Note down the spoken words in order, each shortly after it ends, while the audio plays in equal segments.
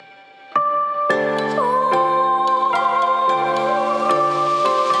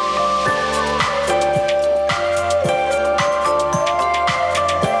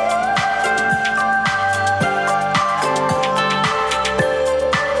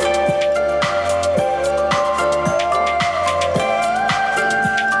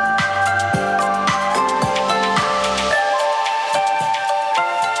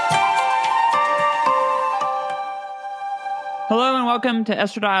welcome to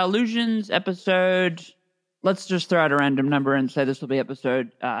Estradiol Illusions episode. Let's just throw out a random number and say this will be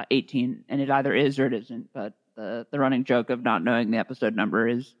episode 18, and it either is or it isn't. But the running joke of not knowing the episode number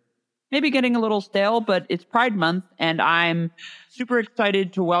is maybe getting a little stale, but it's Pride Month, and I'm super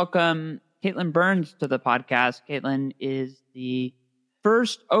excited to welcome Katelyn Burns to the podcast. Katelyn is the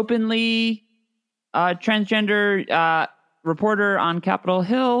first openly transgender reporter on Capitol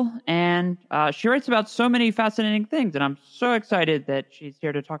Hill, and she writes about so many fascinating things, and I'm so excited that she's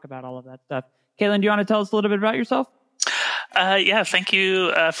here to talk about all of that stuff. Katelyn, do you want to tell us a little bit about yourself? Yeah, thank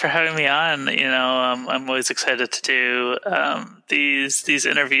you for having me on. I'm always excited to do these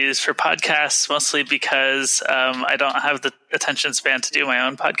interviews for podcasts, mostly because I don't have the attention span to do my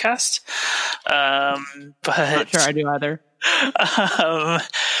own podcast. But not sure I do either.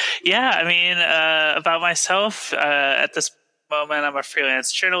 About myself, at this moment, I'm a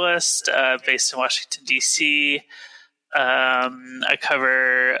freelance journalist based in Washington, D.C. I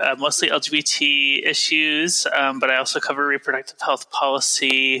cover mostly LGBT issues, but I also cover reproductive health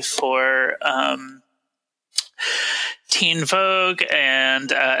policy for Teen Vogue and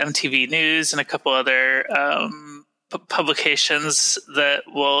MTV News and a couple other publications that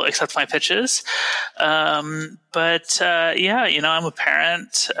will accept my pitches. I'm a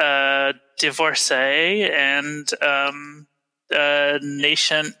parent, divorcee, and a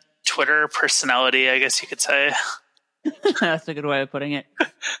nascent Twitter personality, I guess you could say. That's a good way of putting it.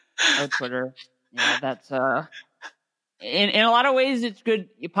 Twitter. Yeah, that's in a lot of ways it's good.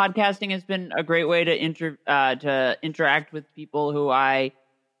 Podcasting has been a great way to interact with people who I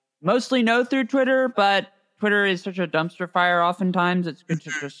mostly know through Twitter, but Twitter is such a dumpster fire oftentimes. It's good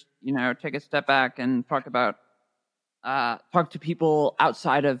to just, take a step back and talk to people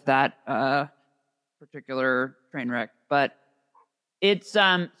outside of that particular train wreck. But it's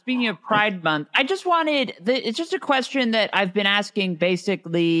speaking of Pride Month, I just wanted it's just a question that I've been asking.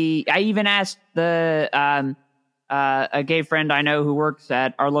 Basically, I even asked a gay friend I know who works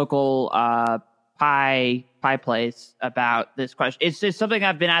at our local pie place about this question. It's something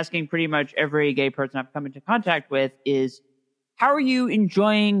I've been asking pretty much every gay person I've come into contact with is, how are you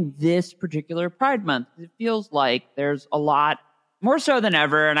enjoying this particular Pride Month? It feels like there's a lot more so than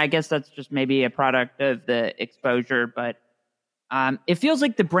ever, and I guess that's just maybe a product of the exposure, but it feels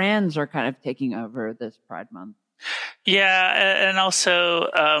like the brands are kind of taking over this Pride Month. Yeah, and also,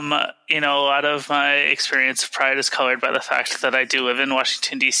 a lot of my experience of Pride is colored by the fact that I do live in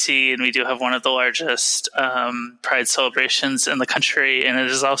Washington, D.C., and we do have one of the largest Pride celebrations in the country, and it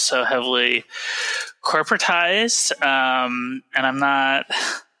is also heavily corporatized, and I'm not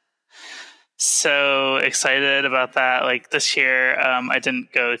so excited about that. Like this year, I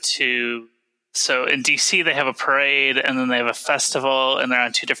didn't go to... So in DC, they have a parade and then they have a festival, and they're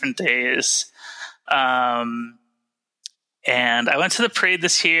on 2 different days. And I went to the parade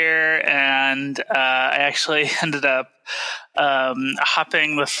this year, and I actually ended up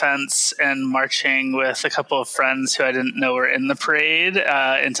hopping the fence and marching with a couple of friends who I didn't know were in the parade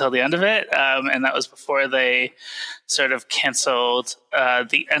until the end of it. And that was before they sort of canceled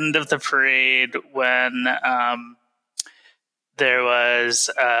the end of the parade when... there was,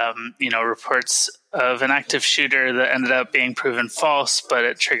 reports of an active shooter that ended up being proven false, but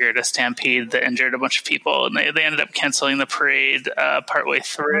it triggered a stampede that injured a bunch of people, and they ended up canceling the parade partway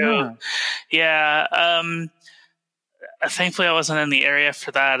through. Oh. Yeah. Thankfully, I wasn't in the area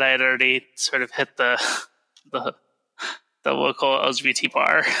for that. I had already sort of hit the local LGBT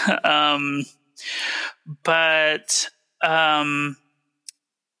bar.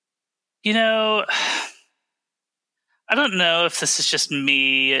 I don't know if this is just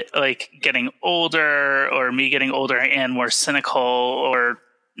me getting older, or me getting older and more cynical, or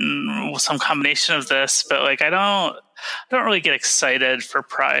some combination of this, but I don't really get excited for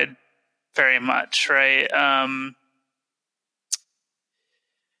Pride very much, right?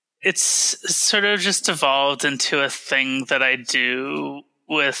 It's sort of just evolved into a thing that I do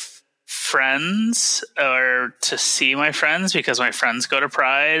with friends, or to see my friends because my friends go to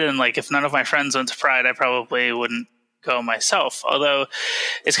Pride, and if none of my friends went to Pride, I probably wouldn't go myself. Although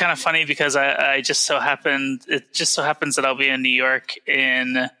it's kind of funny because it just so happens that I'll be in New York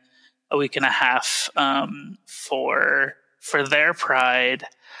in a week and a half for their Pride.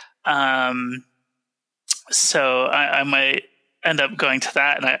 So I might end up going to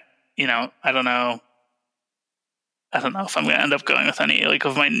that, and I don't know if I'm going to end up going with any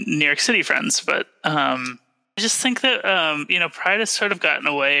of my New York City friends, but I just think that, Pride has sort of gotten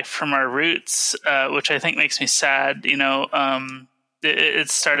away from our roots, which I think makes me sad. It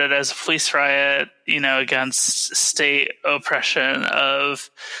started as a police riot, against state oppression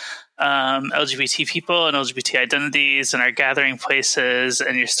of LGBT people and LGBT identities and are gathering places,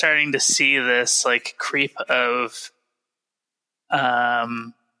 and you're starting to see this like creep of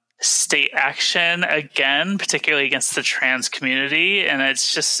state action again, particularly against the trans community. And it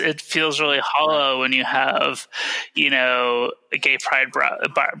feels really hollow when you have, a gay pride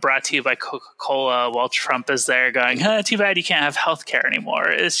brought to you by Coca-Cola while Trump is there going, too bad you can't have healthcare anymore.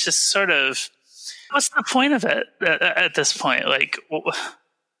 It's just sort of, what's the point of it at this point? Like,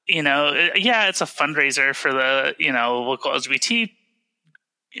 it's a fundraiser for the, local LGBT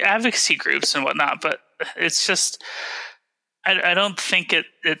advocacy groups and whatnot, but it's just, I don't think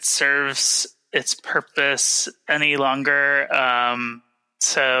it serves its purpose any longer.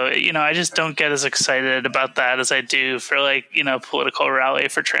 So, I just don't get as excited about that as I do for political rally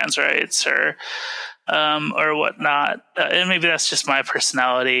for trans rights or whatnot. And maybe that's just my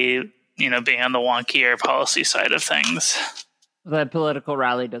personality, being on the wonkier policy side of things. The political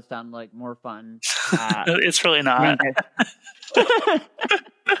rally does sound like more fun. It's really not. Do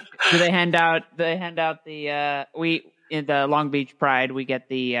they hand out the in the Long Beach Pride, we get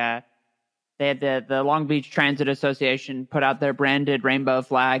they had the Long Beach Transit Association put out their branded rainbow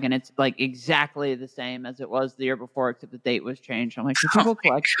flag, and it's like exactly the same as it was the year before, except the date was changed. I'm like, do people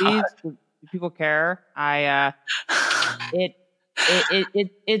collect these? Do people care? So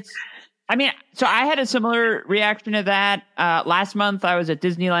I had a similar reaction to that. Last month I was at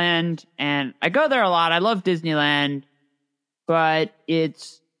Disneyland, and I go there a lot. I love Disneyland, but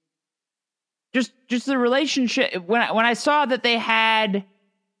it's just the relationship. When I saw that they had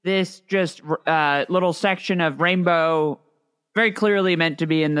this just little section of rainbow, very clearly meant to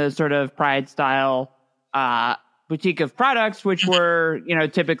be in the sort of Pride style boutique of products, which were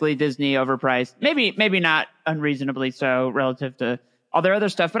typically Disney overpriced, maybe not unreasonably so relative to all their other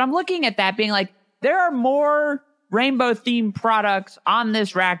stuff. But I'm looking at that being like, there are more rainbow themed products on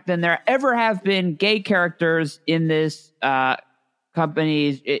this rack than there ever have been gay characters in this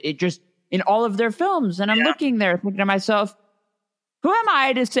company's it just in all of their films. And I'm looking there thinking to myself, who am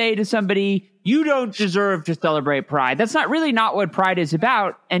I to say to somebody, you don't deserve to celebrate Pride? That's not what Pride is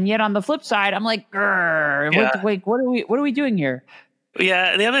about. And yet on the flip side, I'm like, what are we doing here?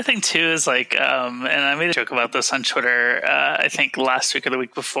 Yeah, the other thing too is like, and I made a joke about this on Twitter, I think last week or the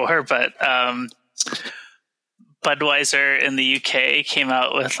week before, but Budweiser in the UK came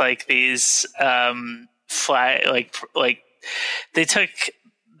out with like these flag, like they took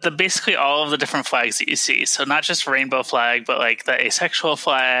basically all of the different flags that you see. So not just rainbow flag, but like the asexual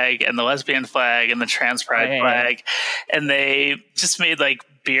flag and the lesbian flag and the trans pride flag. And they just made like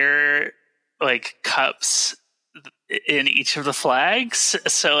beer, like cups in each of the flags.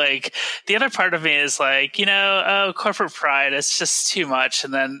 So like the other part of me is like, corporate pride, it's just too much.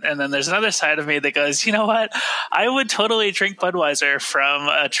 And then there's another side of me that goes, you know what? I would totally drink Budweiser from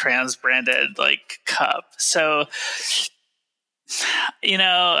a trans branded like cup. So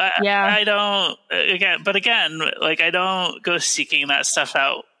I don't I don't go seeking that stuff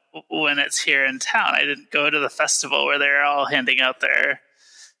out when it's here in town. I didn't go to the festival where they're all handing out their,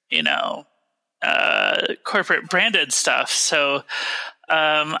 corporate branded stuff. So,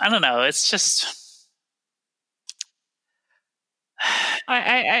 I don't know. It's just,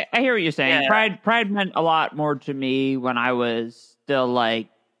 I hear what you're saying. Yeah. Pride meant a lot more to me when I was still like,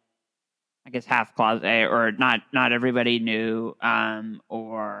 I guess half closet, or not everybody knew,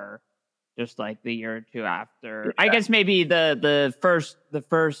 or just like the year or two after. Yeah. I guess maybe the first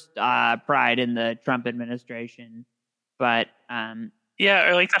Pride in the Trump administration, but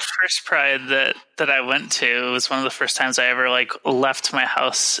or like the first Pride that I went to was one of the first times I ever like left my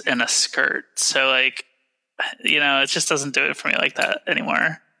house in a skirt. So like, it just doesn't do it for me like that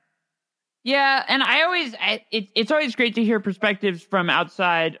anymore. Yeah, and it's always great to hear perspectives from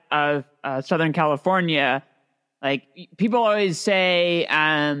outside of Southern California. Like people always say,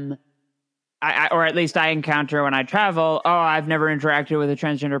 or at least I encounter when I travel, I've never interacted with a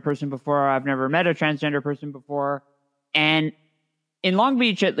transgender person before, or I've never met a transgender person before. And in Long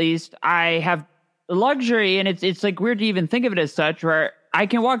Beach, at least, I have the luxury, and it's like weird to even think of it as such, where I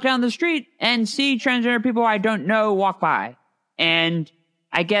can walk down the street and see transgender people I don't know walk by. And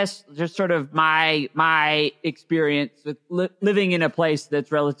I guess just sort of my experience with living in a place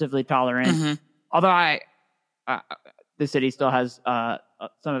that's relatively tolerant, mm-hmm. although the city still has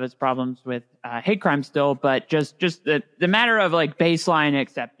some of its problems with hate crime still, but just the matter of like baseline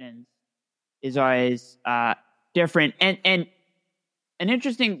acceptance is always different. And an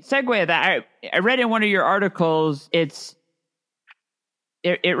interesting segue of that, I read in one of your articles, it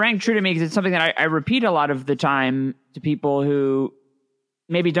rang true to me because it's something that I repeat a lot of the time to people who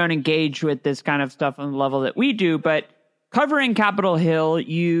maybe don't engage with this kind of stuff on the level that we do, but covering Capitol Hill,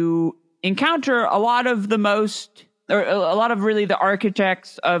 you encounter a lot of the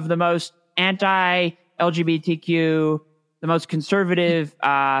architects of the most anti-LGBTQ, the most conservative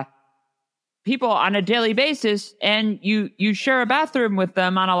people on a daily basis, and you share a bathroom with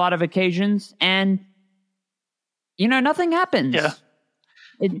them on a lot of occasions, and nothing happens. Yeah.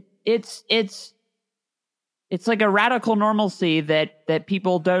 It's like a radical normalcy that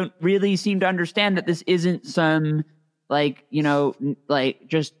people don't really seem to understand, that this isn't some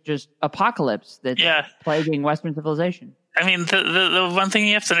just apocalypse that's plaguing Western civilization. I mean, the one thing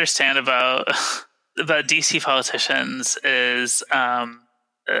you have to understand about DC politicians is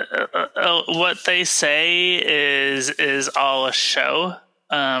what they say is all a show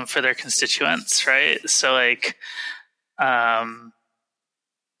for their constituents, right? So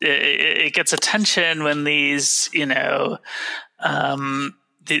it gets attention when these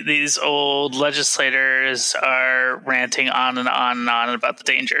these old legislators are ranting on and on and on about the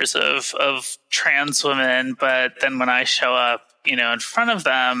dangers of trans women, but then when I show up, in front of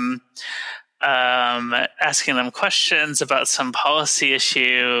them, asking them questions about some policy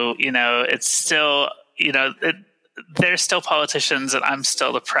issue, it's still, they're still politicians and I'm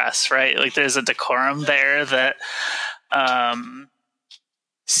still the press, right? Like there's a decorum there that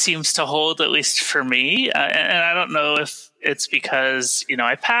seems to hold, at least for me. And I don't know if it's because,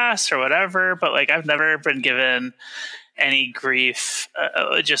 I pass or whatever, but I've never been given any grief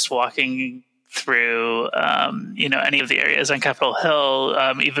just walking through, any of the areas on Capitol Hill,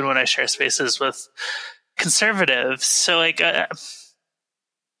 even when I share spaces with conservatives. So I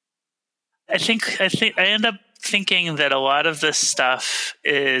think I end up thinking that a lot of this stuff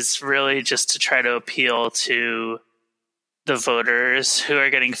is really just to try to appeal to the voters who are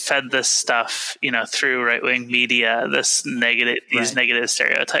getting fed this stuff, through right-wing media, these negative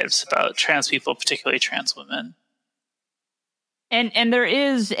stereotypes about trans people, particularly trans women. And there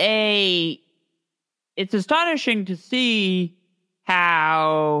is it's astonishing to see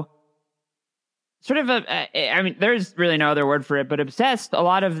how sort of there's really no other word for it, but obsessed a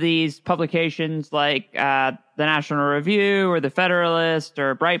lot of these publications like the National Review or the Federalist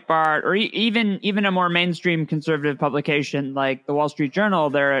or Breitbart, or even a more mainstream conservative publication like the Wall Street Journal,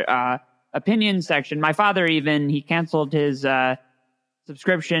 their opinion section. My father he canceled his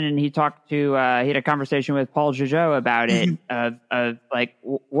subscription, and he had a conversation with Paul Gigot about it, of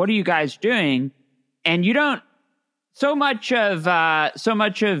what are you guys doing? And you don't, so much of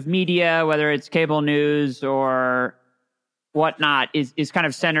media, whether it's cable news or whatnot, is kind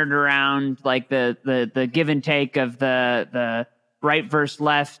of centered around the give and take of the right versus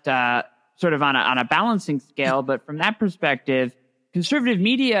left, sort of on a balancing scale. But from that perspective, conservative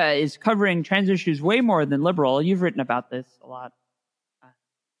media is covering trans issues way more than liberal. You've written about this a lot.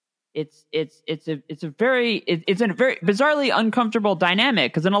 It's a very bizarrely uncomfortable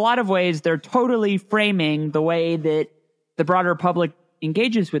dynamic, because in a lot of ways they're totally framing the way that the broader public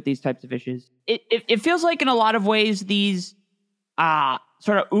engages with these types of issues. It feels like in a lot of ways these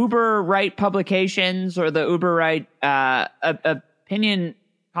sort of uber right publications or the uber right opinion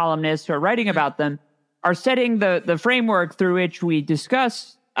columnists who are writing about them are setting the framework through which we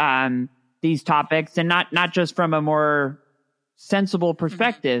discuss these topics, and not just from a more sensible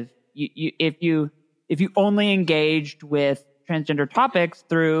perspective. If you only engaged with transgender topics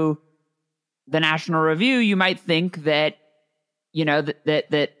through the National Review, you might think that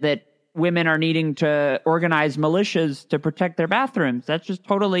that women are needing to organize militias to protect their bathrooms. That's just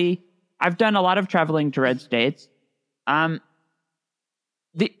totally. I've done a lot of traveling to red states. I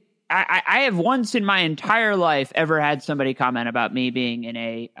have once in my entire life ever had somebody comment about me being in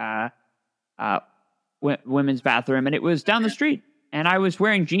a women's bathroom, and it was down the street. And I was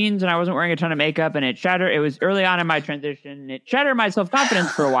wearing jeans, and I wasn't wearing a ton of makeup, and it was early on in my transition. It shattered my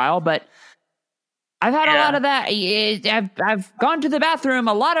self-confidence for a while, but I've had a lot of that. I've gone to the bathroom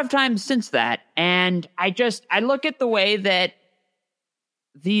a lot of times since that. And I look at the way that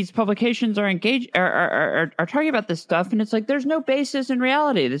these publications are are talking about this stuff, and it's like, there's no basis in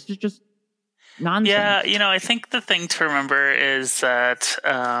reality. This is just nonsense. Yeah. I think the thing to remember is that,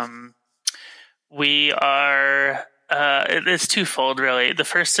 we are, it's twofold, really. The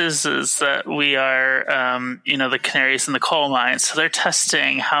first is that we are, the canaries in the coal mine. So they're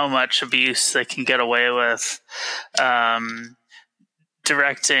testing how much abuse they can get away with,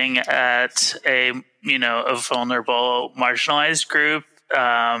 directing at a vulnerable, marginalized group,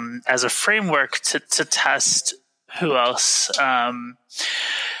 as a framework to test who else,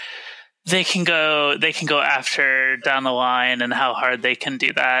 they can go after down the line, and how hard they can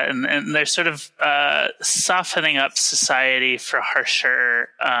do that. And they're sort of softening up society for harsher,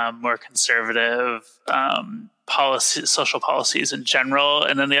 more conservative social policies in general.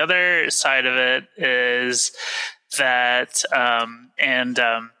 And then the other side of it is that,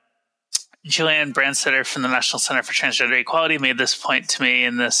 Julianne Brandstetter from the National Center for Transgender Equality made this point to me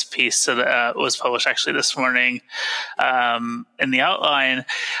in this piece that was published actually this morning in the outline.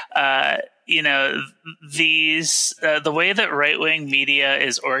 The way that right-wing media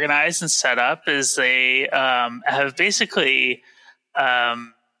is organized and set up is they have basically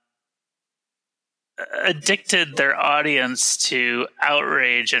addicted their audience to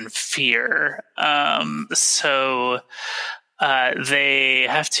outrage and fear. They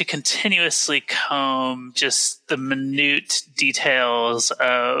have to continuously comb just the minute details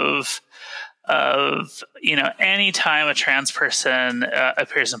of any time a trans person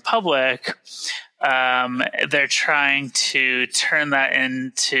appears in public, they're trying to turn that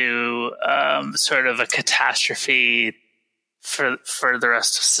into sort of a catastrophe for the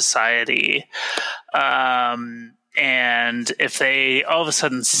rest of society. And if they all of a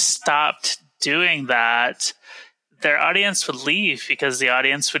sudden stopped doing that, their audience would leave, because the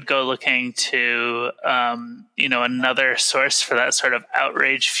audience would go looking to, another source for that sort of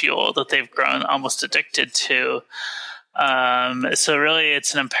outrage fuel that they've grown almost addicted to. So really,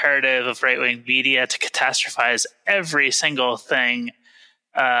 it's an imperative of right-wing media to catastrophize every single thing,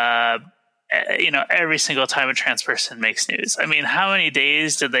 every single time a trans person makes news. I mean, how many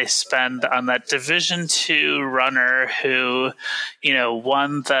days did they spend on that Division II runner who,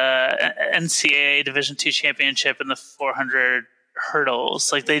 won the NCAA Division II championship in the 400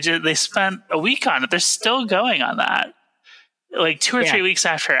 hurdles? Like they spent a week on it. They're still going on that, like 2 or 3 weeks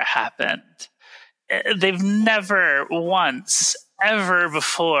after it happened. They've never once ever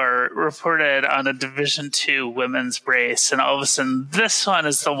before reported on a Division II women's race, and all of a sudden this one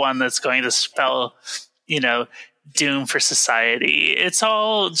is the one that's going to spell, doom for society. It's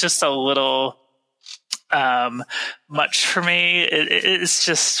all just a little much for me. It's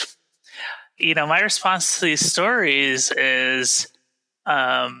just, my response to these stories is,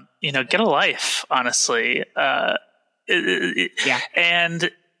 get a life, honestly.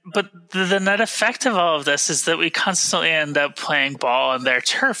 But the net effect of all of this is that we constantly end up playing ball on their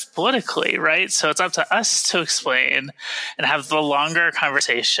turf politically, right? So it's up to us to explain and have the longer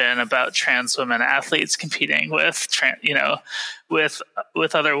conversation about trans women athletes competing with, with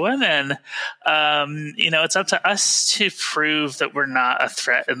other women. It's up to us to prove that we're not a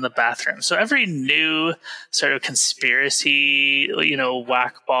threat in the bathroom. So every new sort of conspiracy,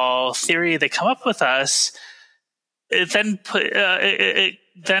 whack-ball theory they come up with us, it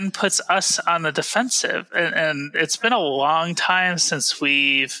then puts us on the defensive. And it's been a long time since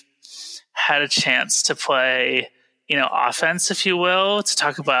we've had a chance to play, offense, if you will, to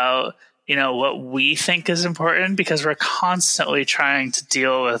talk about, what we think is important, because we're constantly trying to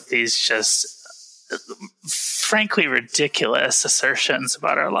deal with these just frankly ridiculous assertions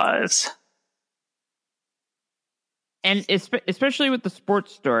about our lives. And especially with the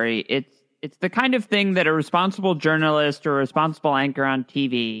sports story, it's the kind of thing that a responsible journalist or a responsible anchor on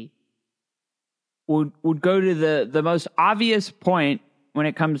TV would go to the most obvious point when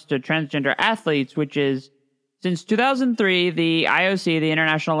it comes to transgender athletes, which is, since 2003, the IOC, the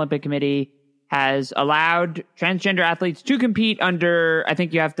International Olympic Committee, has allowed transgender athletes to compete under, I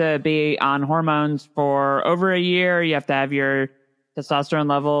think you have to be on hormones for over a year. You have to have your testosterone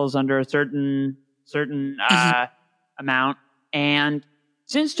levels under a certain amount. And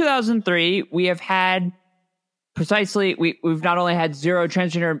since 2003, we have had we've not only had 0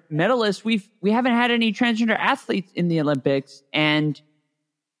 transgender medalists, we haven't had any transgender athletes in the Olympics. And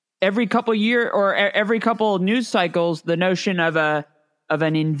every couple news cycles, the notion of an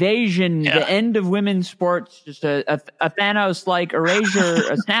invasion, the end of women's sports, just a Thanos-like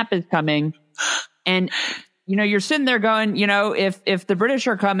erasure, a snap is coming. And, you're sitting there going, if the British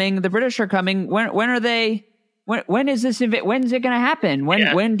are coming, when are they? When is this? When's it going to happen? When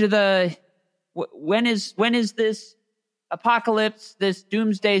is this apocalypse, this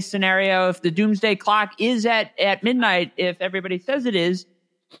doomsday scenario? If the doomsday clock is at midnight, if everybody says it is,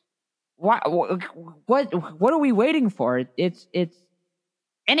 what are we waiting for? That's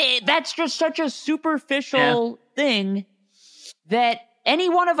just such a superficial thing that any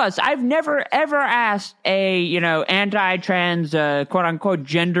one of us, I've never ever asked a anti-trans quote unquote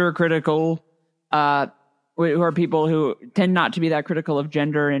gender critical who are people who tend not to be that critical of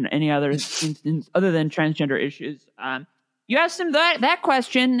gender in any other instance other than transgender issues. You ask them that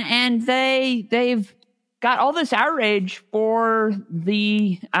question, and they've got all this outrage for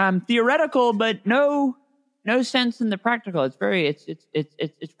the theoretical, but no sense in the practical. It's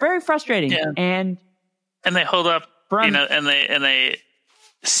very frustrating. And they hold up, and they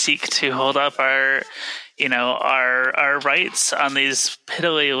seek to hold up our rights on these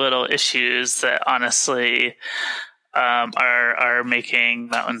piddly little issues that honestly are making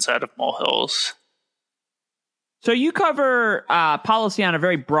mountains out of molehills. So you cover policy on a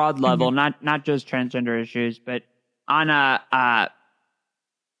very broad level, not just transgender issues, but on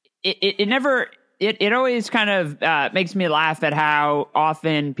it always kind of makes me laugh at how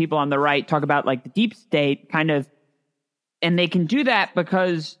often people on the right talk about like the deep state kind of, and they can do that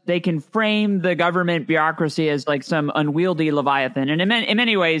because they can frame the government bureaucracy as like some unwieldy leviathan, and in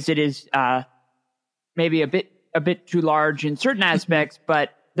many ways it is maybe a bit too large in certain aspects,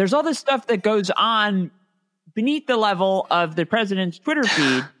 but there's all this stuff that goes on beneath the level of the president's Twitter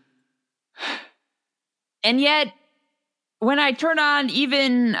feed. And yet, when I turn on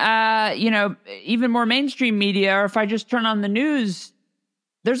even more mainstream media, or if I just turn on the news,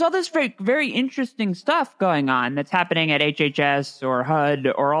 there's all this very, very interesting stuff going on that's happening at HHS or HUD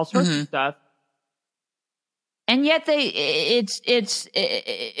or all sorts of stuff. And yet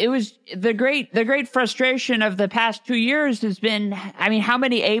it was the great frustration of the past 2 years has been, I mean, how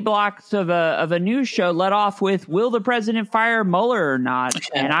many A blocks of a news show let off with, will the president fire Mueller or not?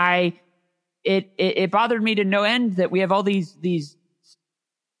 Okay. And it bothered me to no end that we have all these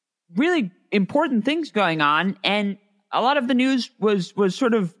really important things going on, and a lot of the news was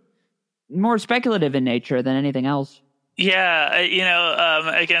sort of more speculative in nature than anything else. Yeah,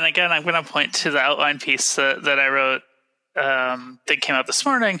 again, I'm going to point to the outline piece that I wrote that came out this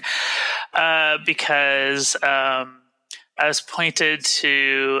morning because I was pointed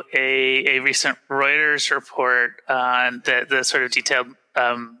to a recent Reuters report on the sort of detailed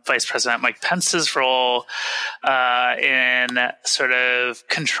Vice President Mike Pence's role in sort of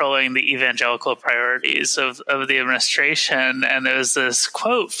controlling the evangelical priorities of the administration. And there was this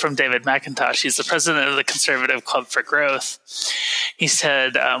quote from David McIntosh. He's the president of the Conservative Club for Growth. He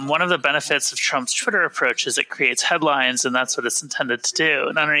said, one of the benefits of Trump's Twitter approach is it creates headlines, and that's what it's intended to do.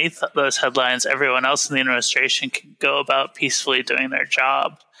 And underneath those headlines, everyone else in the administration can go about peacefully doing their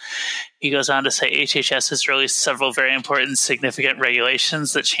job. He goes on to say HHS has released several very important, significant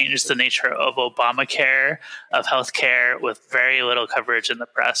regulations that change the nature of Obamacare, of healthcare, with very little coverage in the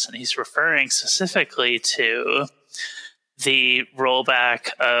press. And he's referring specifically to the rollback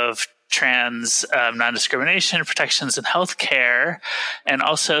of trans non-discrimination protections in healthcare, and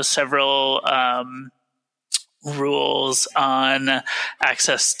also several rules on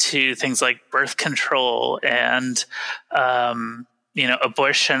access to things like birth control and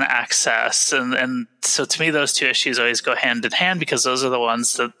abortion access. And so to me, those two issues always go hand in hand because those are the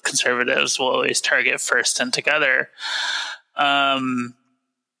ones that conservatives will always target first and together.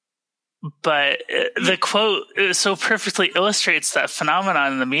 But the quote so perfectly illustrates that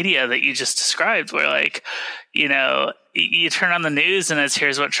phenomenon in the media that you just described, where you turn on the news and it's,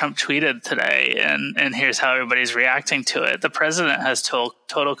 here's what Trump tweeted today, and here's how everybody's reacting to it. The president has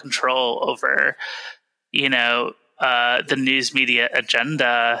total control over, the news media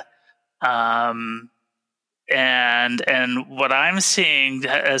agenda. And what I'm seeing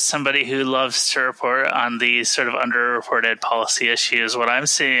as somebody who loves to report on these sort of underreported policy issues, what I'm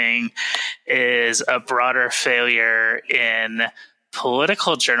seeing is a broader failure in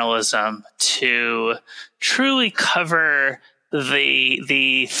political journalism to truly cover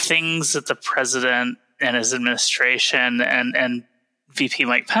the things that the president and his administration and VP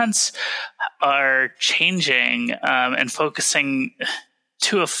Mike Pence are changing and focusing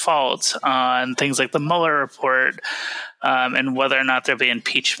to a fault on things like the Mueller report and whether or not there'll be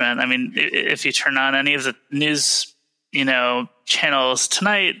impeachment. I mean, if you turn on any of the news, channels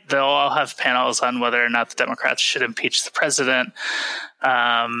tonight, they'll all have panels on whether or not the Democrats should impeach the president.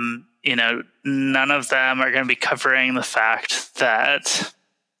 None of them are going to be covering the fact that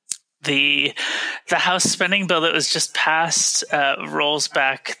the House spending bill that was just passed rolls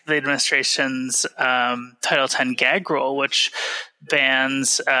back the administration's Title X gag rule, which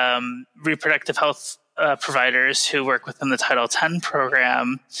bans reproductive health providers who work within the Title X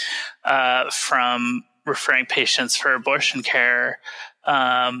program from referring patients for abortion care.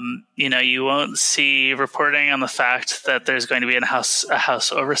 You won't see reporting on the fact that there's going to be a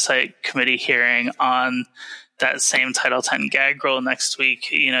House Oversight Committee hearing on that same Title X gag rule next week.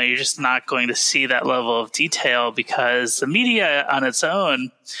 You're just not going to see that level of detail because the media on its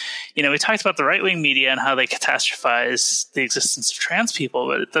own, we talked about the right-wing media and how they catastrophize the existence of trans people,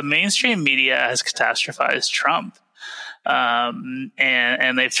 but the mainstream media has catastrophized Trump.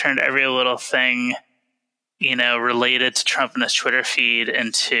 And they've turned every little thing, related to Trump and his Twitter feed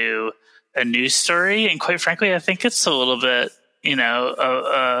into a news story. And quite frankly, I think it's a little bit,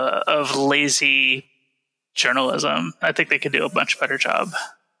 of lazy journalism. I think they could do a much better job.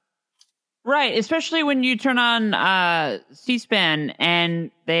 Right, especially when you turn on C-SPAN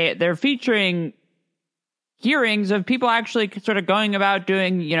and they're featuring hearings of people actually sort of going about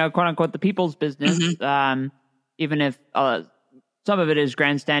doing, quote unquote, the people's business. Mm-hmm. Even if some of it is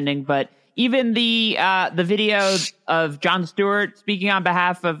grandstanding, but even the video of Jon Stewart speaking on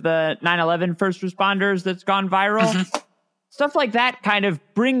behalf of the 9/11 first responders that's gone viral, mm-hmm. stuff like that kind of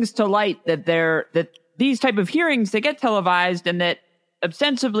brings to light that these type of hearings, they get televised, and that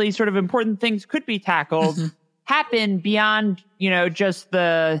ostensibly sort of important things could be tackled, mm-hmm. happen beyond, just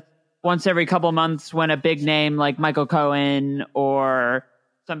the once every couple months when a big name like Michael Cohen or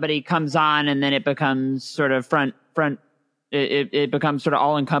somebody comes on, and then it becomes sort of it becomes sort of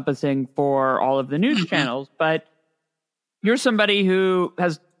all encompassing for all of the news mm-hmm. channels. But you're somebody who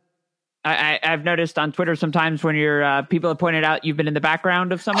has, I've noticed on Twitter sometimes when you're, people have pointed out you've been in the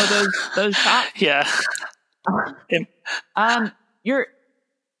background of some of those talks. Yeah.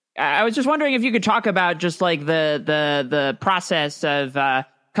 I was just wondering if you could talk about just like the process of,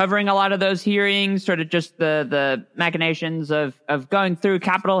 covering a lot of those hearings, sort of just the machinations of going through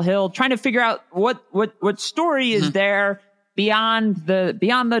Capitol Hill, trying to figure out what story is mm-hmm. there beyond the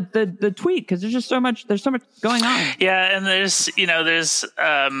there's because there's so much going on. Yeah, and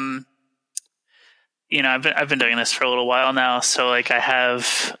I've been doing this for a little while now, so like I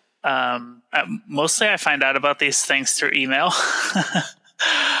have mostly I find out about these things through email.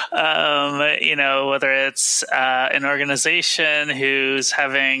 Whether it's an organization who's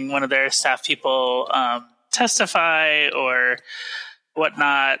having one of their staff people testify or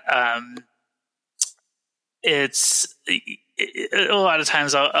whatnot, it's a lot of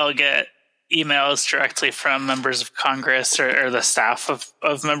times I'll get emails directly from members of Congress or the staff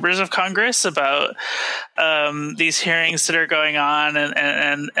of members of Congress about these hearings that are going on,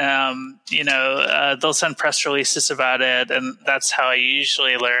 and they'll send press releases about it, and that's how I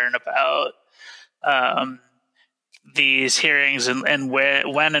usually learn about these hearings and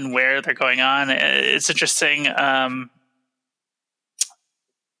when and where they're going on. It's interesting.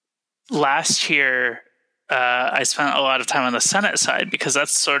 Last year, I spent a lot of time on the Senate side because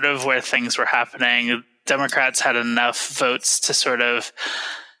that's sort of where things were happening. Democrats had enough votes to sort of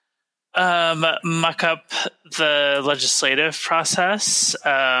muck up the legislative process.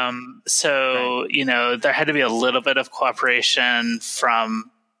 So, right. There had to be a little bit of cooperation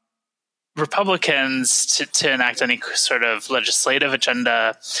from Republicans to enact any sort of legislative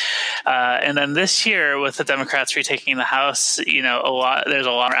agenda. And then this year, with the Democrats retaking the House, there's a lot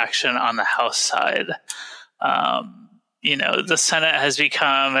more action on the House side. The Senate has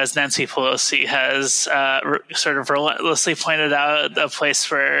become, as Nancy Pelosi has sort of relentlessly pointed out, a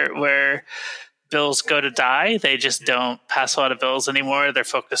place where bills go to die. They just don't pass a lot of bills anymore. They're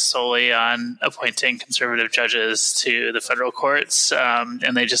focused solely on appointing conservative judges to the federal courts,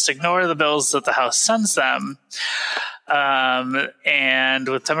 and they just ignore the bills that the House sends them. And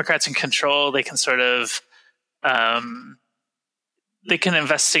with Democrats in control, they can sort of they can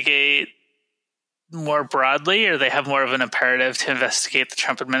investigate more broadly, or they have more of an imperative to investigate the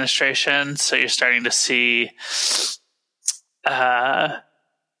Trump administration. So you're starting to see, a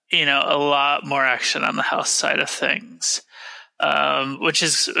lot more action on the House side of things, which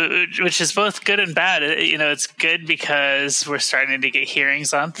is both good and bad. It's good because we're starting to get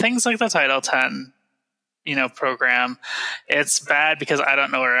hearings on things like the Title X, program. It's bad because I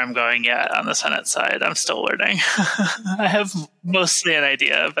don't know where I'm going yet on the Senate side. I'm still learning. I have mostly an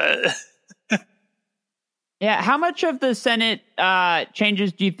idea, but. Yeah, how much of the Senate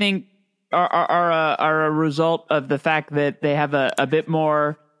changes do you think are a result of the fact that they have a bit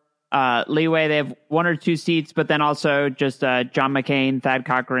more leeway? They have one or two seats, but then also just John McCain, Thad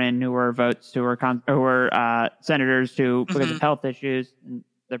Cochran, who were senators who, because mm-hmm. of health issues, and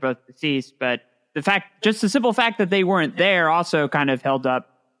they're both deceased. But the simple fact that they weren't there also kind of held up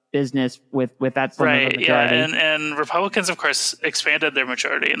business with that slim right, of a majority. Yeah, and Republicans, of course, expanded their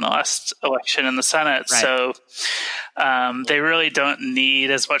majority in the last election in the Senate, right. So they really don't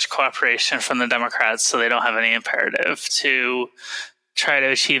need as much cooperation from the Democrats, so they don't have any imperative to try to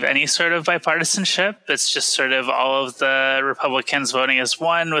achieve any sort of bipartisanship. It's just sort of all of the Republicans voting as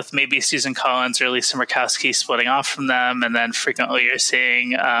one, with maybe Susan Collins or Lisa Murkowski splitting off from them, and then frequently you're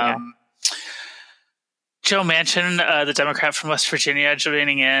seeing Joe Manchin, the Democrat from West Virginia,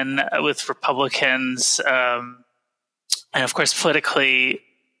 joining in with Republicans. And of course, politically,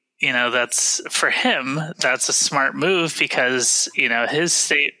 that's for him, that's a smart move because, his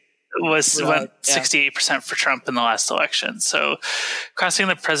state went 68% for Trump in the last election. So crossing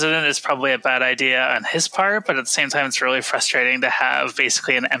the president is probably a bad idea on his part, but at the same time, it's really frustrating to have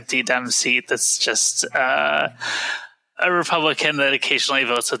basically an empty Dem seat that's just a Republican that occasionally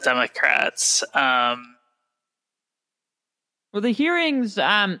votes with Democrats. Well, the hearings,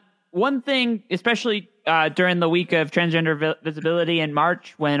 one thing, especially during the week of transgender visibility in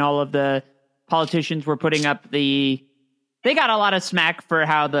March, when all of the politicians were putting up they got a lot of smack for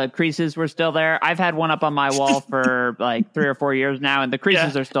how the creases were still there. I've had one up on my wall for like 3 or 4 years now, and the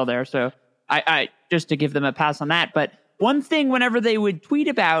creases are still there. So I just to give them a pass on that. But one thing, whenever they would tweet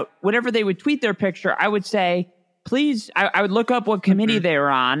their picture, I would say, please, I would look up what committee they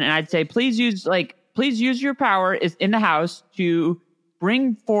were on, and I'd say, please use your power in the House to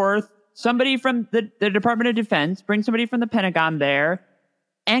bring forth somebody from the Department of Defense, bring somebody from the Pentagon there,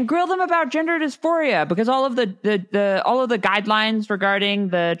 and grill them about gender dysphoria, because all of the guidelines regarding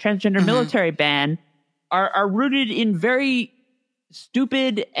the transgender military ban are rooted in very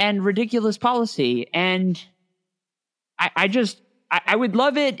stupid and ridiculous policy. And I would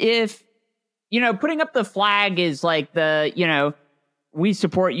love it if, putting up the flag is like the, we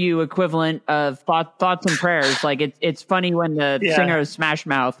support you equivalent of thoughts and prayers. Like it's funny when the singer of Smash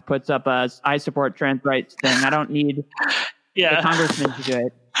Mouth puts up a I support trans rights thing. I don't need the congressman to do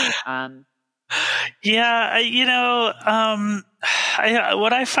it.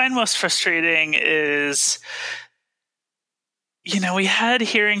 What I find most frustrating is, we had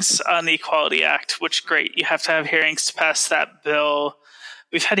hearings on the Equality Act, which great. You have to have hearings to pass that bill.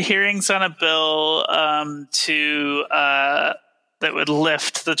 We've had hearings on a bill that would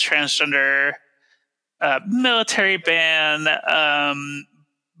lift the transgender military ban,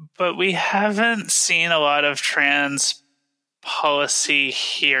 but we haven't seen a lot of trans policy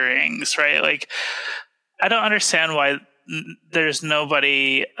hearings, right? Like, I don't understand why there's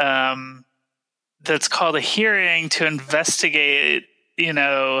nobody that's called a hearing to investigate,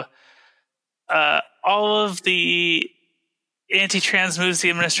 all of the anti-trans moves the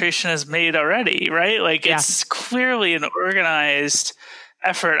administration has made already, right? Like, it's clearly an organized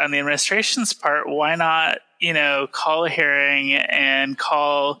effort on the administration's part. Why not, call a hearing and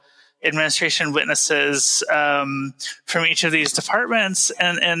call administration witnesses from each of these departments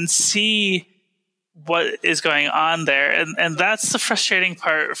and see what is going on there. And that's the frustrating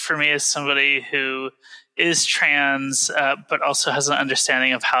part for me as somebody who is trans, but also has an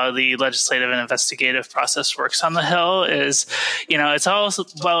understanding of how the legislative and investigative process works on the Hill is, it's all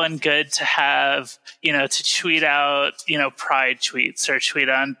well and good to have, to tweet out, pride tweets or tweet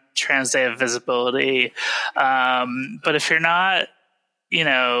on Trans Day of Visibility. But if you're not,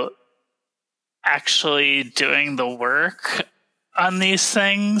 actually doing the work on these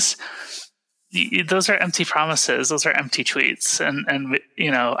things, those are empty promises. Those are empty tweets, and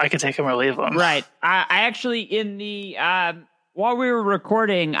I can take them or leave them. Right. I actually, in the while we were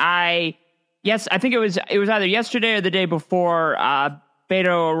recording, I think it was either yesterday or the day before. Beto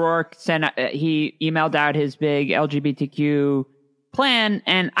O'Rourke he emailed out his big LGBTQ plan,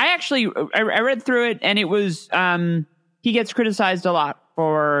 and I read through it, and it was he gets criticized a lot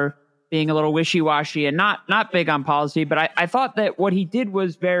for being a little wishy-washy and not big on policy, but I thought that what he did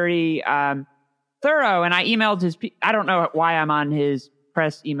was very thorough, and I emailed I don't know why I'm on his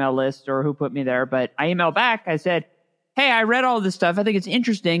press email list or who put me there, but I emailed back. I said, hey, I read all this stuff. I think it's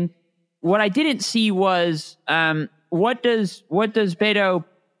interesting. What I didn't see was what does Beto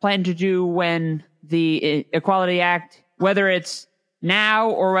plan to do when the Equality Act, whether it's now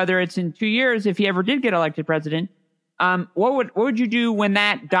or whether it's in 2 years, if he ever did get elected president, what would you do when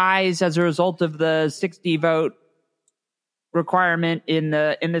that dies as a result of the 60 vote requirement in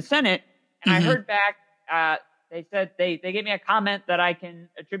the Senate? And I heard back, they said they gave me a comment that I can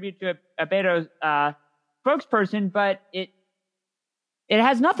attribute to a Beto spokesperson, but it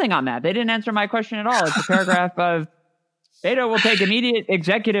has nothing on that. They didn't answer my question at all. It's a paragraph of Beto will take immediate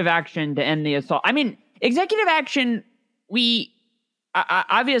executive action to end the assault. I mean, executive action,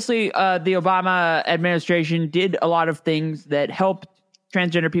 obviously, the Obama administration did a lot of things that helped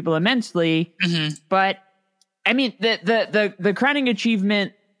transgender people immensely. But I mean, the crowning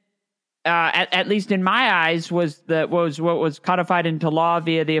achievement, at least in my eyes, was what was codified into law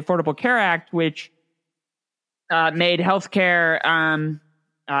via the Affordable Care Act, which made healthcare,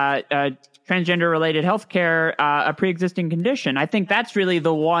 transgender-related healthcare, a pre-existing condition. I think that's really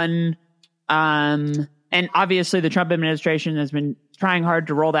the one. And obviously, the Trump administration has been trying hard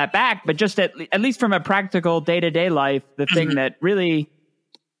to roll that back. But just at least from a practical day-to-day life, the thing that really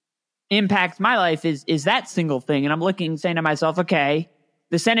impacts my life is that single thing. And I'm saying to myself, okay,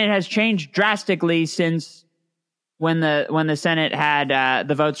 the Senate has changed drastically since when the Senate had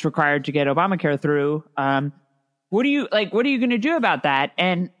the votes required to get Obamacare through. What are you going to do about that?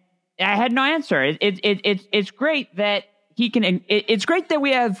 And I had no answer. It's great that he can. It's great that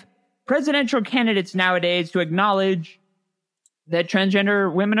we have presidential candidates nowadays to acknowledge that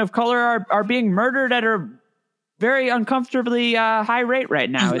transgender women of color are being murdered at a very uncomfortably high rate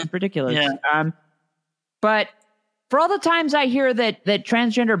right now. It's ridiculous. Yeah. But for all the times I hear that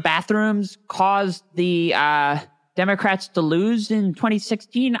transgender bathrooms caused the Democrats to lose in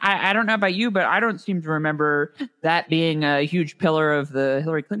 2016, I don't know about you, but I don't seem to remember that being a huge pillar of the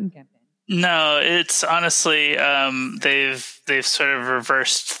Hillary Clinton campaign. No, it's honestly they've sort of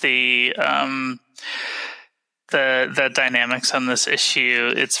reversed the dynamics on this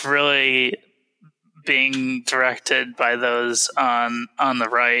issue. It's really being directed by those on the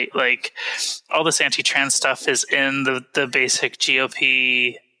right. Like, all this anti-trans stuff is in the basic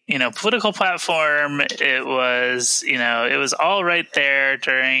GOP, political platform. It was all right there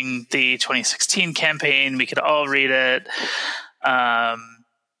during the 2016 campaign. We could all read it.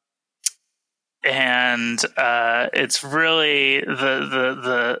 And it's really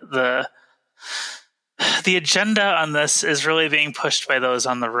the agenda on this is really being pushed by those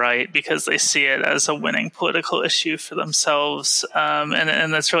on the right because they see it as a winning political issue for themselves.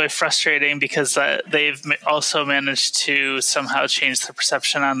 And that's really frustrating because they've also managed to somehow change the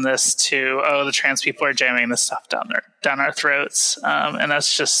perception on this to, the trans people are jamming this stuff down our throats. And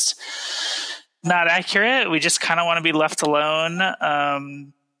that's just not accurate. We just kind of want to be left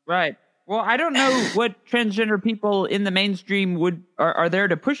alone. Right. Well, I don't know what transgender people in the mainstream are there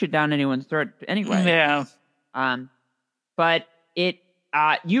to push it down anyone's throat anyway. Yeah. But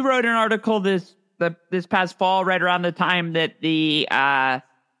you wrote an article this past fall, right around the time that the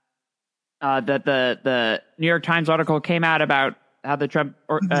New York Times article came out about how the Trump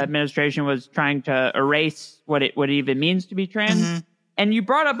administration was trying to erase what it even means to be trans. Mm-hmm. And you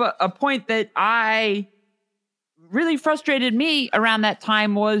brought up a point that really frustrated me around that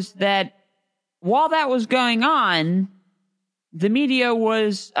time, was that while that was going on, the media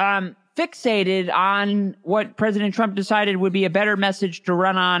was fixated on what President Trump decided would be a better message to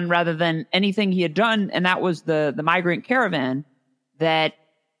run on rather than anything he had done, and that was the migrant caravan that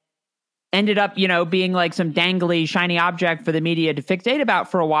ended up, being like some dangly, shiny object for the media to fixate about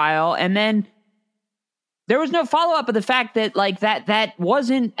for a while. And then there was no follow-up of the fact that that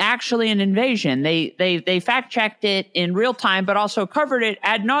wasn't actually an invasion. They fact-checked it in real time, but also covered it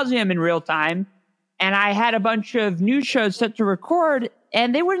ad nauseum in real time. And I had a bunch of news shows set to record,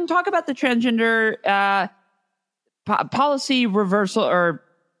 and they wouldn't talk about the transgender policy reversal or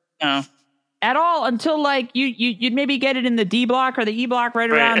at all until you'd maybe get it in the D block or the E block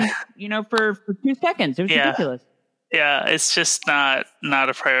right around, for 2 seconds. It was ridiculous. Yeah, it's just not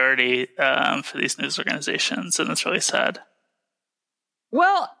a priority for these news organizations, and it's really sad.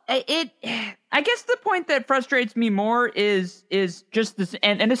 Well, I guess the point that frustrates me more is just this,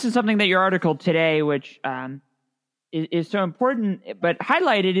 and this is something that your article today, which is so important, but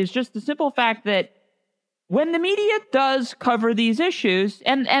highlighted, is just the simple fact that when the media does cover these issues,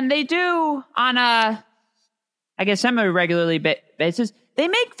 and they do on a, I guess, semi-regularly basis, they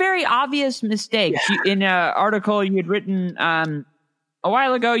make very obvious mistakes. Yeah. In an article you'd written a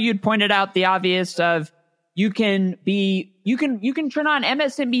while ago, you'd pointed out the obvious of you can turn on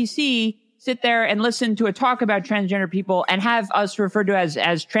MSNBC, sit there and listen to a talk about transgender people and have us referred to as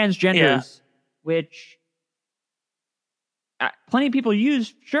transgenders, which plenty of people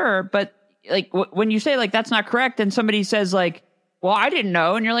use, sure, but when you say that's not correct, and somebody says well, I didn't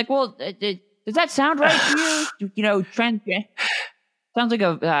know, and you're like, well, does that sound right to you? Transgender. Sounds like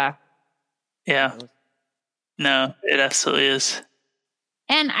a... yeah. No, it absolutely is.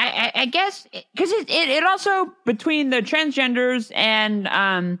 And I guess, because it also, between the transgenders and...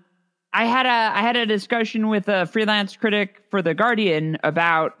 I had a discussion with a freelance critic for The Guardian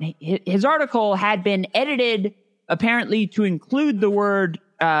about his article had been edited, apparently, to include the word,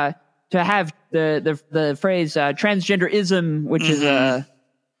 to have the phrase transgenderism, which is a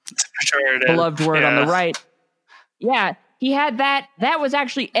beloved word on the right. Yeah. He had that was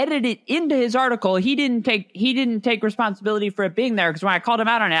actually edited into his article. He didn't take responsibility for it being there, because when I called him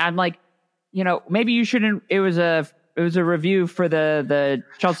out on it, I'm like, maybe you shouldn't. It was a review for the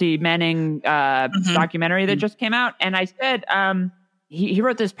Chelsea Manning documentary that just came out, and I said he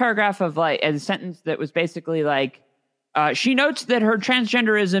wrote this paragraph of a sentence that was basically she notes that her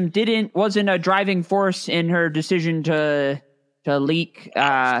transgenderism wasn't a driving force in her decision to leak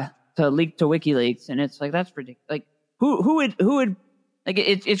to WikiLeaks, and it's that's ridiculous. Who would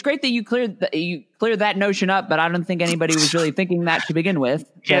it's great that you cleared that notion up, but I don't think anybody was really thinking that to begin with.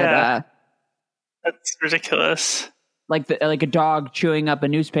 Yeah. That's ridiculous. Like a dog chewing up a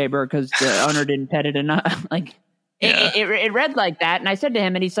newspaper because the owner didn't pet it enough. Like it read like that. And I said to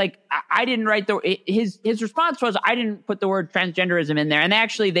him, and he's like, I didn't write his response was, I didn't put the word transgenderism in there. And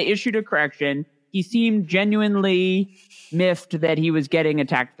they issued a correction. He seemed genuinely miffed that he was getting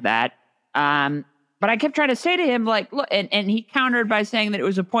attacked for that. But I kept trying to say to him, like, look, and he countered by saying that it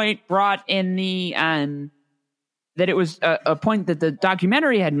was a point brought in the, that it was a point that the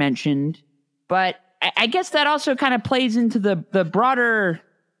documentary had mentioned. But I guess that also kind of plays into the broader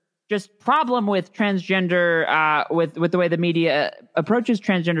just problem with transgender, with the way the media approaches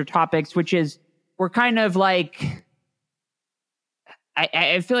transgender topics, which is we're kind of like,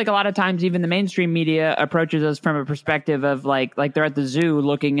 I feel like a lot of times even the mainstream media approaches us from a perspective of like they're at the zoo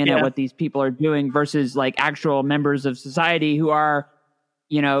looking in at what these people are doing versus like actual members of society who are,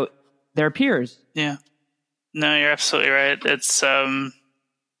 their peers. Yeah. No, you're absolutely right.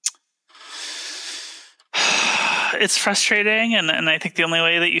 It's frustrating, and I think the only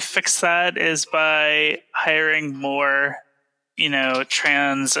way that you fix that is by hiring more,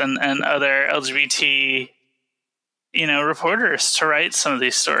 trans and other LGBT, reporters to write some of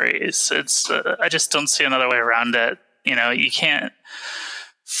these stories. I just don't see another way around it. You can't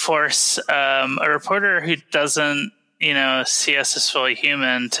force a reporter who doesn't, see us as fully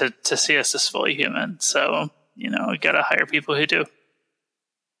human to see us as fully human. So, we got to hire people who do.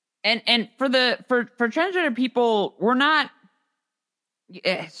 And for transgender people, we're not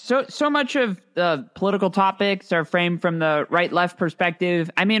so much of the political topics are framed from the right left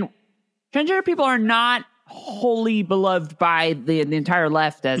perspective. I mean, transgender people are not wholly beloved by the entire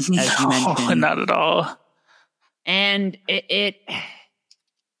left, as you mentioned. Not at all. And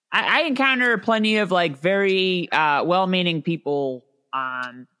I encounter plenty of like very well-meaning people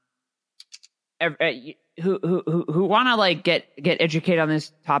who want to like get educated on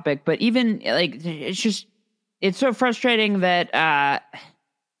this topic, but even like it's so frustrating that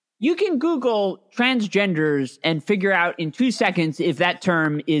you can Google transgenders and figure out in 2 seconds if that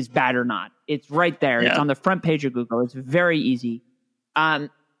term is bad or not. It's right there. Yeah. It's on the front page of Google. It's very easy.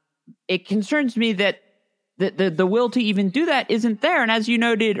 It concerns me that the will to even do that isn't there. And as you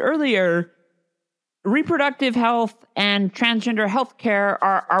noted earlier, reproductive health and transgender healthcare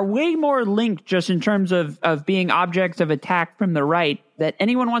are way more linked just in terms of being objects of attack from the right that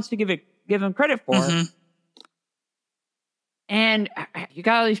anyone wants to give them credit for. Mm-hmm. And you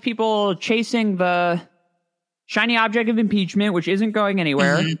got all these people chasing the shiny object of impeachment, which isn't going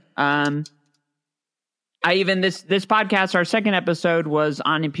anywhere. Mm-hmm. This podcast, our second episode was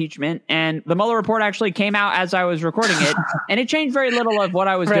on impeachment, and the Mueller report actually came out as I was recording it, and it changed very little of what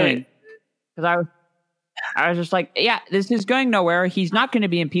I was doing. Because I was just like, yeah, this is going nowhere. He's not going to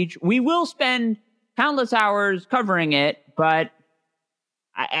be impeached. We will spend countless hours covering it, but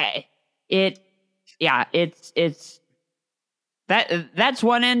that's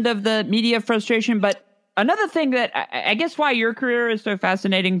one end of the media frustration. But another thing that I guess why your career is so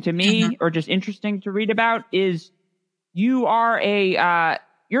fascinating to me, mm-hmm. or just interesting to read about, is you're a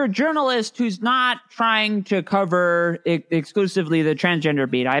journalist who's not trying to cover exclusively the transgender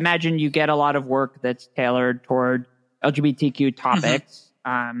beat. I imagine you get a lot of work that's tailored toward LGBTQ topics.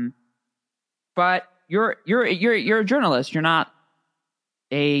 Mm-hmm. But you're a journalist. You're not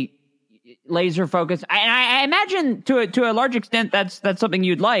a laser focused. I imagine to a large extent that's something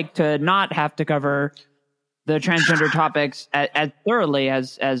you'd like, to not have to cover the transgender topics as thoroughly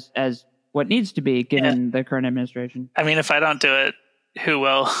as what needs to be given the current administration. I mean, if I don't do it, who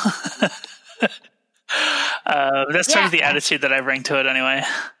will? That's sort of the attitude that I bring to it anyway.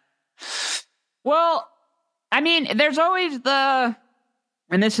 Well, I mean, there's always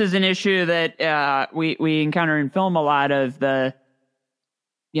and this is an issue that we encounter in film a lot, of the,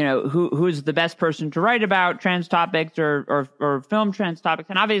 who's the best person to write about trans topics or film trans topics.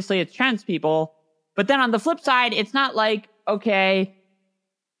 And obviously it's trans people. But then on the flip side, it's not like, okay,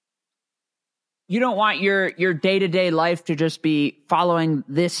 you don't want your day-to-day life to just be following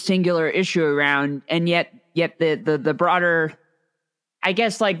this singular issue around, and yet the broader, I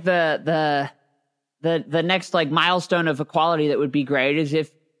guess, like the next like milestone of equality that would be great is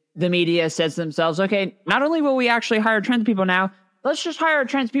if the media says to themselves, okay, not only will we actually hire trans people now, let's just hire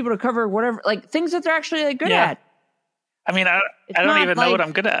trans people to cover whatever, like things that they're actually like good at. I mean, I don't even know what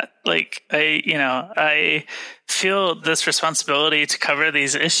I'm good at. Like, I feel this responsibility to cover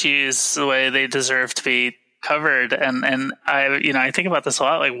these issues the way they deserve to be covered. And I think about this a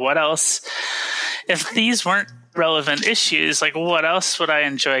lot. Like, what else, if these weren't relevant issues, like what else would I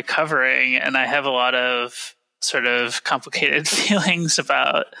enjoy covering? And I have a lot of sort of complicated feelings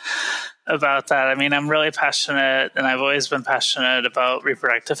about that. I mean, I'm really passionate, and I've always been passionate about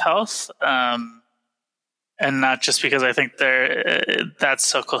reproductive health. and not just because I think that's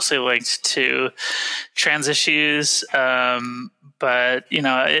so closely linked to trans issues. But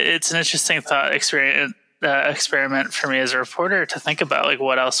it's an interesting thought experiment for me as a reporter to think about, like,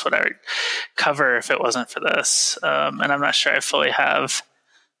 what else would I cover if it wasn't for this. And I'm not sure I fully have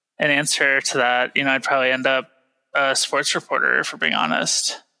an answer to that. I'd probably end up a sports reporter, if we're being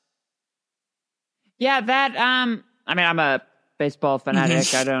honest. Yeah, that I mean, I'm a baseball fanatic.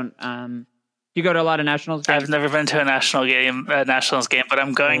 Mm-hmm. I don't do you go to a lot of Nationals games? I've never been to a Nationals game, but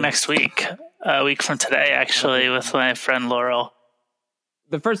I'm going next week, a week from today, actually, with my friend Laurel.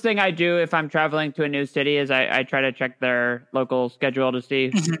 The first thing I do if I'm traveling to a new city is I try to check their local schedule to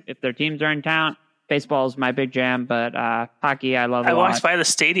see if their teams are in town. Baseball is my big jam, but hockey I love a lot. I walked by the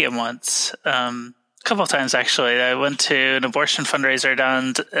stadium once, a couple of times actually. I went to an abortion fundraiser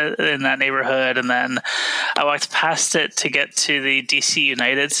down in that neighborhood, and then I walked past it to get to the DC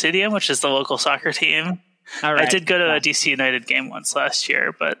United Stadium, which is the local soccer team. All right. I did go to a DC United game once last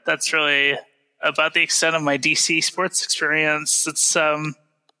year, but that's really about the extent of my DC sports experience. It's a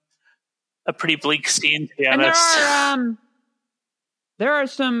pretty bleak scene, to be honest. And there are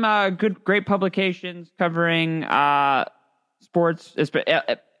some great publications covering sports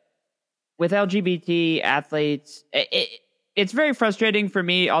with LGBT athletes. It's very frustrating for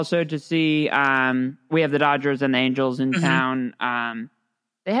me also to see we have the Dodgers and the Angels in town.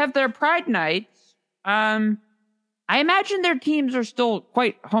 They have their Pride nights. I imagine their teams are still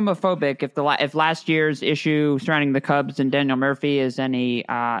quite homophobic. If last year's issue surrounding the Cubs and Daniel Murphy is any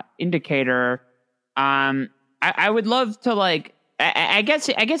indicator, I would love to, like. I guess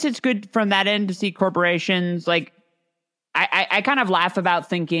it's good from that end to see corporations, like. I kind of laugh about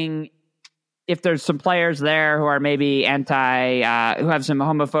thinking if there's some players there who are maybe who have some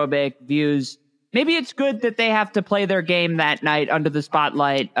homophobic views. Maybe it's good that they have to play their game that night under the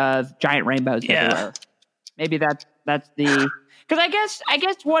spotlight of giant rainbows everywhere. Maybe that's the, because I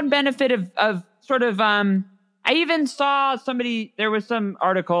guess one benefit of sort of I even saw there was some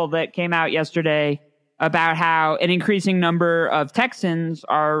article that came out yesterday about how an increasing number of Texans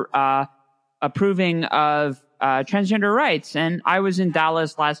are approving of transgender rights. And I was in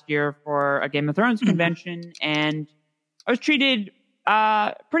Dallas last year for a Game of Thrones convention, and I was treated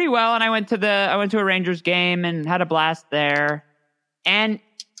pretty well. And I went to a Rangers game and had a blast there. And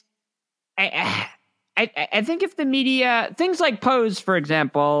I think if the media, things like Pose, for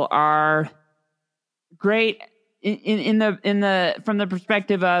example, are great in the from the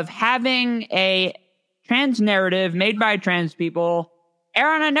perspective of having a trans narrative made by trans people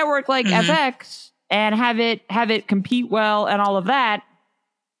air on a network like FX and have it compete well and all of that,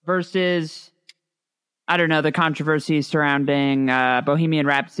 versus, I don't know, the controversy surrounding Bohemian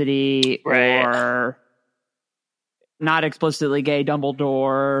Rhapsody, right, or not explicitly gay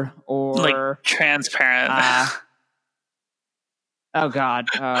Dumbledore, or like Transparent. Oh God!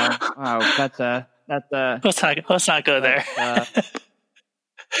 Oh, that's a. Let's not go there.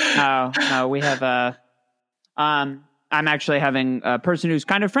 No, we have a. I'm actually having a person who's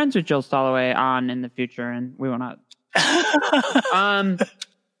kind of friends with Jill Stalloway on in the future, and we will not.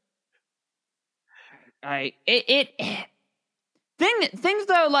 Things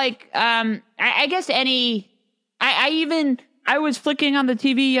though, like I guess I was flicking on the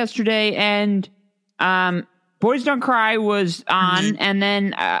TV yesterday, and Boys Don't Cry was on, and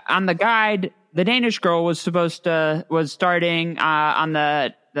then on the guide, the Danish Girl was starting on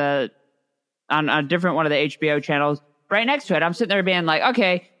on a different one of the HBO channels right next to it. I'm sitting there being like,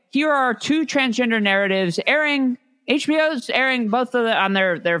 okay, here are two transgender narratives airing. HBO's airing both on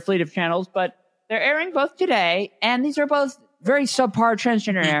their fleet of channels, but they're airing both today, and these are both very subpar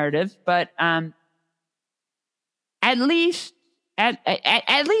transgender narratives. But at least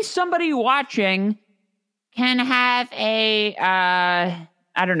somebody watching can have a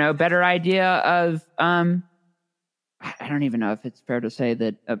I don't know, better idea of I don't even know if it's fair to say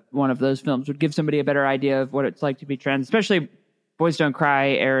that one of those films would give somebody a better idea of what it's like to be trans, especially Boys Don't Cry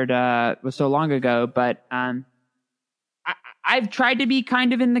aired was so long ago. But I've tried to be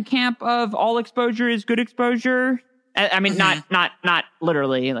kind of in the camp of all exposure is good exposure. I mean, not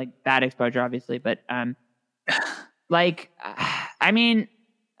literally like bad exposure, obviously, but like I mean,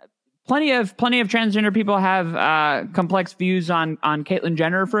 plenty of transgender people have complex views on Caitlyn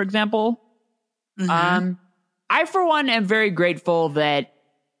Jenner, for example. I, for one, am very grateful that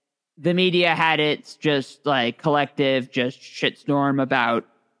the media had its just like collective just shitstorm about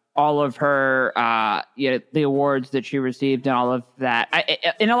all of her, the awards that she received and all of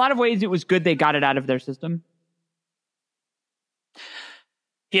that. In a lot of ways, it was good they got it out of their system.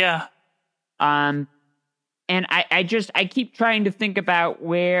 Yeah. And I keep trying to think about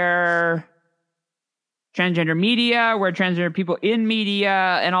where transgender media, where transgender people in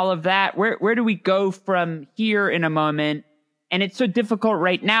media and all of that. Where do we go from here in a moment? And it's so difficult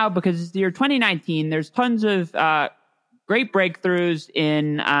right now because it's the year 2019. There's tons of great breakthroughs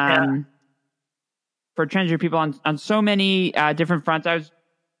in for transgender people on so many different fronts.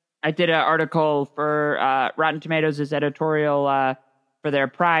 I did an article for Rotten Tomatoes' editorial for their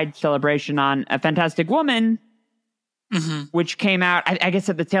Pride celebration on A Fantastic Woman, which came out, I guess,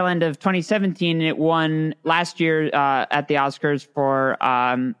 at the tail end of 2017. And it won last year at the Oscars for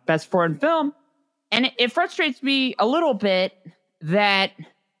Best Foreign Film. And it frustrates me a little bit that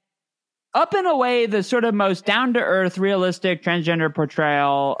up and away the sort of most down-to-earth, realistic transgender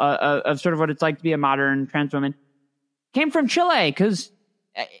portrayal of sort of what it's like to be a modern trans woman came from Chile, because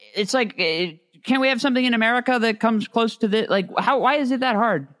it's like, can't we have something in America that comes close to this? Like, why is it that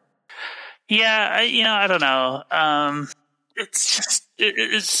hard? Yeah, I don't know. It's just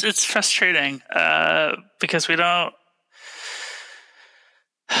it's frustrating because we don't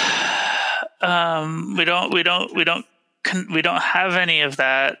have any of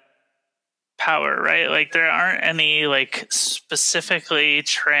that power, right? Like, there aren't any like specifically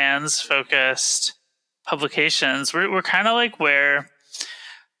trans focused publications. We're kind of like where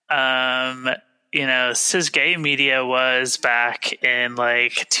cis gay media was back in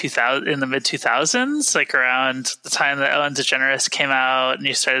like 2000, in the mid 2000s, like around the time that Ellen DeGeneres came out, and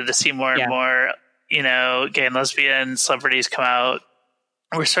you started to see more and more, gay and lesbian celebrities come out.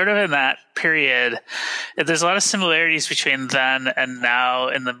 We're sort of in that period. There's a lot of similarities between then and now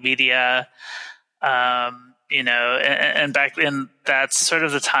in the media, and back then, that's sort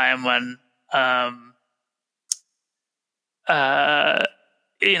of the time when,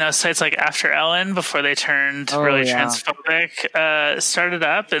 sites like After Ellen, before they turned transphobic, started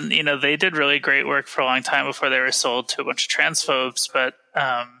up, and they did really great work for a long time before they were sold to a bunch of transphobes. But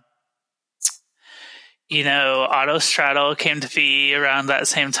Autostraddle came to be around that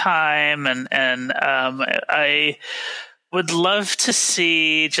same time, and I would love to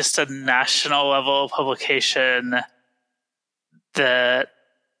see just a national level publication that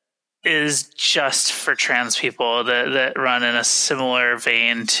is just for trans people, that run in a similar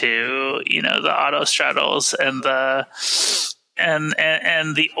vein to the Autostraddles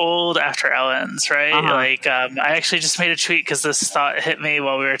and the old After Ellens, right? Like, I actually just made a tweet because this thought hit me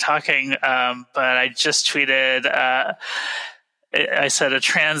while we were talking, but I just tweeted, I said a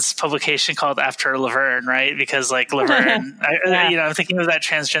trans publication called After Laverne, right? Because like Laverne, I'm thinking of that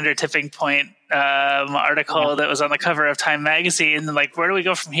transgender tipping point article that was on the cover of Time magazine. And like, where do we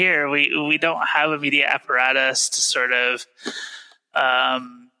go from here? We don't have a media apparatus to sort of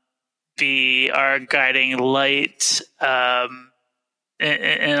be our guiding light in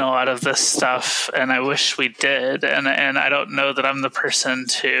a lot of this stuff, and I wish we did. And I don't know that I'm the person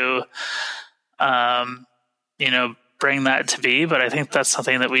to bring that to be, but I think that's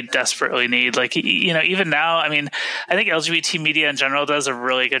something that we desperately need. Like, even now, I mean, I think LGBT media in general does a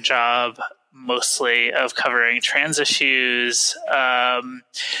really good job mostly of covering trans issues,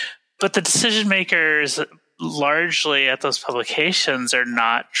 but the decision makers largely at those publications are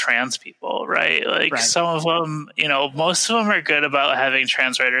not trans people, right? Like, some of them, most of them are good about having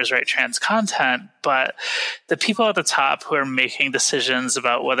trans writers write trans content, but the people at the top who are making decisions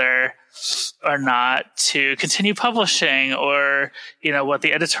about whether or not to continue publishing, or what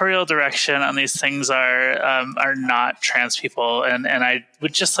the editorial direction on these things are not trans people. And I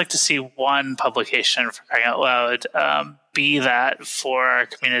would just like to see one publication, for crying out loud, be that for our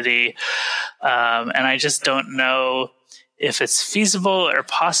community. And I just don't know if it's feasible or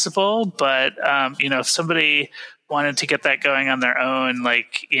possible, but if somebody wanted to get that going on their own,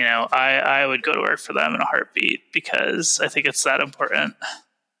 like, I would go to work for them in a heartbeat, because I think it's that important.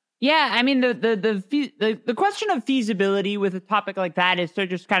 Yeah, I mean, the question of feasibility with a topic like that is so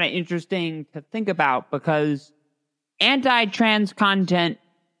just kind of interesting to think about, because anti-trans content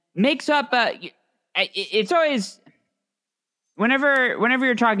makes up it's always, whenever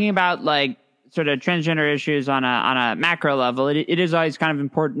you're talking about like sort of transgender issues on a macro level, it is always kind of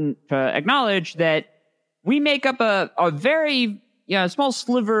important to acknowledge that we make up a very small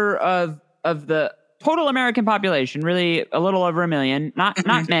sliver of the total American population, really a little over 1 million, not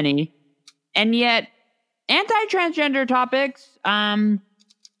many. And yet anti-transgender topics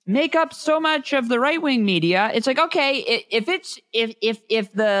make up so much of the right-wing media. It's like, okay, if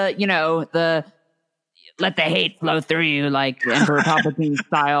the the let the hate flow through you, like Emperor Palpatine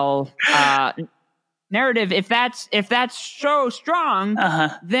style narrative, if that's so strong,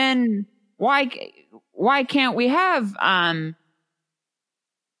 then why can't we have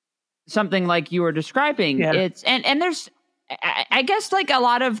something like you were describing? It's and there's, I guess, like a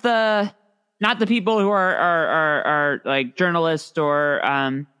lot of the not the people who are like journalists or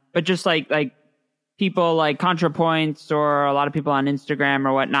but just like people like ContraPoints or a lot of people on Instagram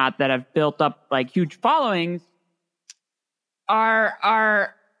or whatnot that have built up like huge followings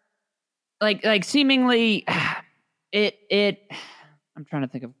are like seemingly it I'm trying to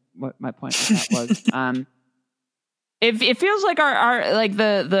think of what my point with that was. It feels like our like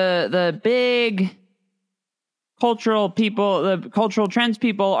the big cultural people, the cultural trends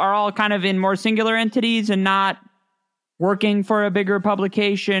people are all kind of in more singular entities and not working for a bigger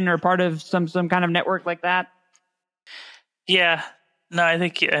publication or part of some kind of network like that. Yeah, no, I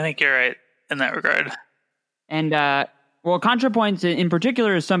think you're right in that regard. And well, ContraPoints in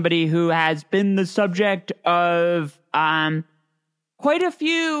particular is somebody who has been the subject of quite a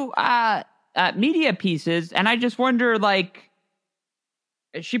few media pieces, and I just wonder, like,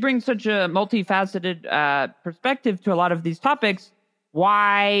 she brings such a multifaceted perspective to a lot of these topics.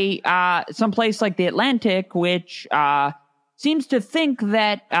 Why some place like the Atlantic, which seems to think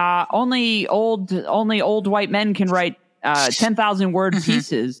that only old white men can write 10,000 word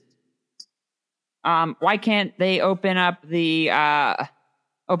pieces, why can't they open up their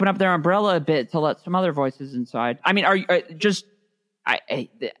umbrella a bit to let some other voices inside? I mean,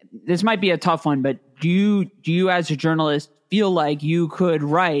 this might be a tough one, but do you as a journalist feel like you could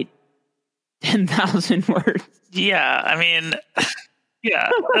write 10,000 words? Yeah, I mean, yeah,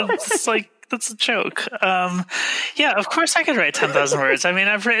 that's a joke. Yeah, of course I could write 10,000 words. I mean,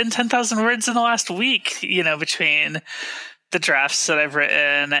 I've written 10,000 words in the last week, between the drafts that I've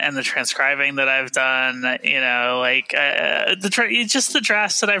written and the transcribing that I've done, just the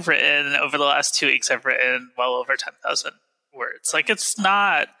drafts that I've written over the last 2 weeks, I've written well over 10,000 words. Like, it's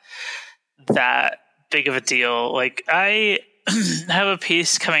not that big of a deal. Like, I have a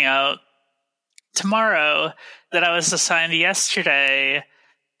piece coming out tomorrow that I was assigned yesterday,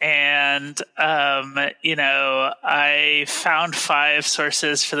 and I found 5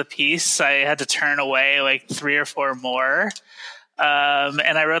 sources for the piece. I had to turn away like 3 or 4 more,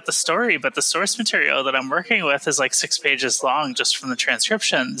 and I wrote the story, but the source material that I'm working with is like 6 pages long just from the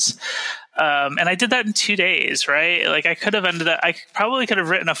transcriptions. And I did that in 2 days, right? Like, I probably could have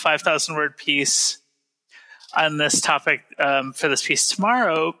written a 5,000 word piece on this topic for this piece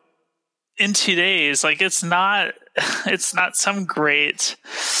tomorrow in 2 days. Like, it's not some great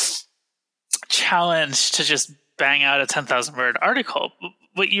challenge to just bang out a 10,000 word article.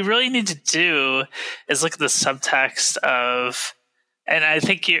 What you really need to do is look at the subtext of, and I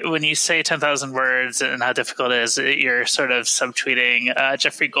think when you say 10,000 words and how difficult it is, you're sort of subtweeting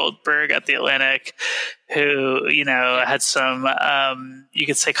Jeffrey Goldberg at The Atlantic, who, had some, you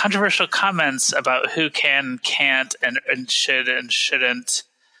could say, controversial comments about who can't, and should and shouldn't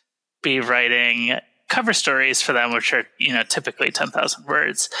be writing cover stories for them, which are, typically 10,000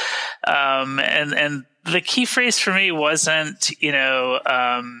 words. And the key phrase for me wasn't,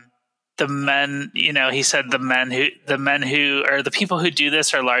 the men, he said the men who are the people who do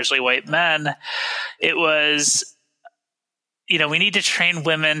this are largely white men. It was, we need to train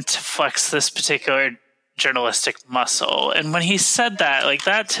women to flex this particular journalistic muscle. And when he said that, like,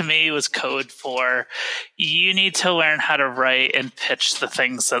 that to me was code for, you need to learn how to write and pitch the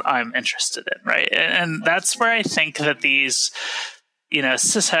things that I'm interested in, right? And that's where I think that these,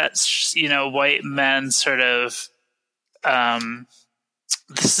 cishet, white men sort of,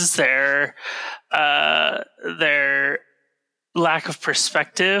 this is their lack of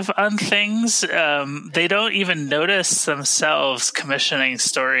perspective on things. They don't even notice themselves commissioning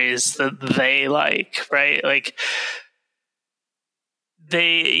stories that they like, right? Like,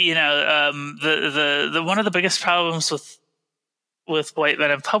 they, the one of the biggest problems with white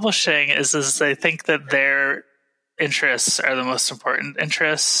men in publishing is they think that their interests are the most important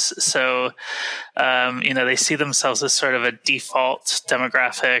interests. So, they see themselves as sort of a default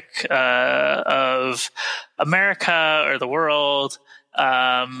demographic of America or the world.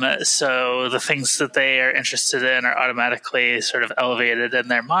 So the things that they are interested in are automatically sort of elevated in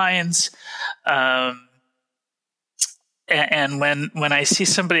their minds. And when I see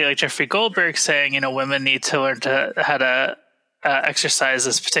somebody like Jeffrey Goldberg saying, women need to learn how to exercise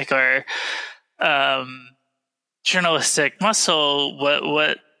this particular journalistic muscle,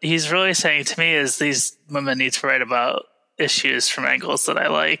 what he's really saying to me is these women need to write about issues from angles that I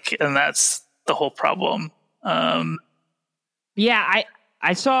like, and that's the whole problem. Yeah,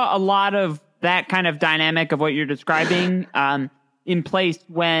 I saw a lot of that kind of dynamic of what you're describing in place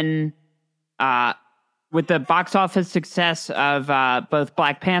when with the box office success of both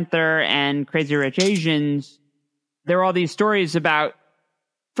Black Panther and Crazy Rich Asians, there were all these stories about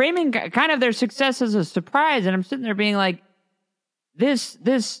framing kind of their success as a surprise, and I'm sitting there being like, this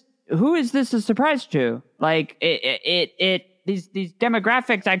who is this a surprise to? Like these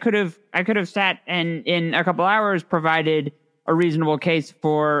demographics, I could have sat and in a couple hours provided a reasonable case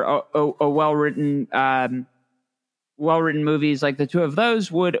for a well-written movies. Like the two of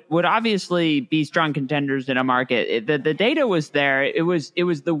those would obviously be strong contenders in a market. The data was there. It was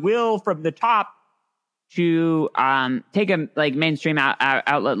the will from the top to take a like mainstream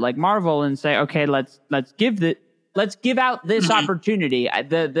outlet like Marvel and say, okay, let's give out this opportunity.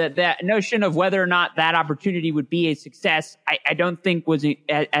 The notion of whether or not that opportunity would be a success, I don't think was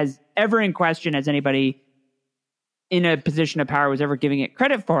as ever in question as anybody in a position of power was ever giving it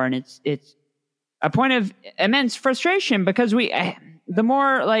credit for. And it's a point of immense frustration because the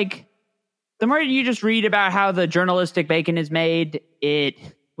more you just read about how the journalistic bacon is made, it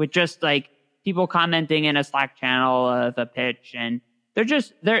with just like people commenting in a Slack channel of a pitch, and they're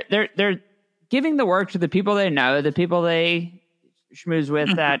giving the work to the people they know, the people they schmooze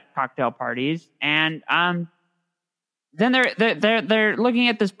with at cocktail parties, and then they're looking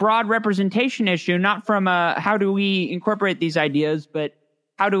at this broad representation issue, not from how do we incorporate these ideas, but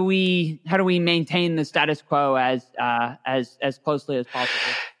how do we maintain the status quo as closely as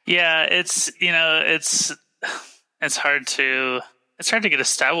possible? Yeah, it's hard to get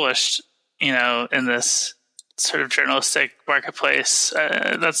established, in this sort of journalistic marketplace.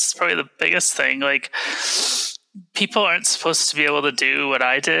 That's probably the biggest thing. Like, people aren't supposed to be able to do what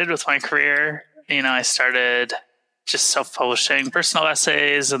I did with my career. I started just self-publishing personal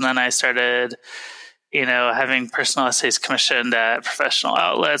essays, and then I started, having personal essays commissioned at professional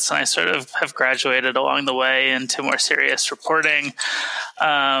outlets, and I sort of have graduated along the way into more serious reporting.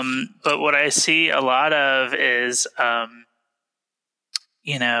 But what I see a lot of is,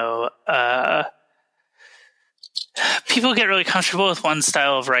 people get really comfortable with one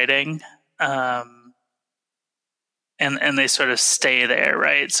style of writing, and they sort of stay there,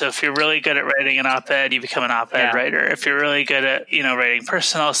 right? So if you're really good at writing an op-ed, you become an op-ed writer. If you're really good at, writing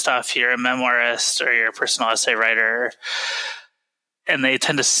personal stuff, you're a memoirist or you're a personal essay writer. And they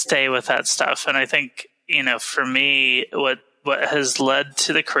tend to stay with that stuff. And I think, for me, what has led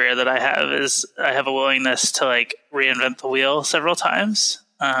to the career that I have is I have a willingness to like reinvent the wheel several times.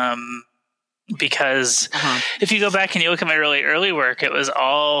 Because if you go back and you look at my really early work, it was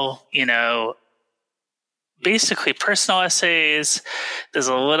all, basically personal essays. There's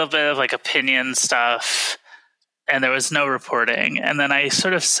a little bit of like opinion stuff, and there was no reporting. And then I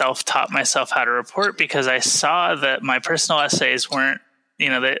sort of self-taught myself how to report because I saw that my personal essays weren't,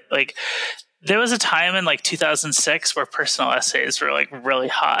 there was a time in like 2006 where personal essays were like really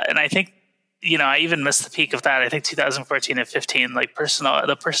hot. And I think, I even missed the peak of that. I think 2014 and 15, like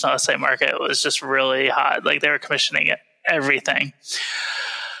the personal essay market was just really hot. Like they were commissioning everything.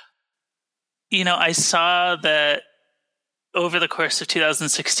 I saw that over the course of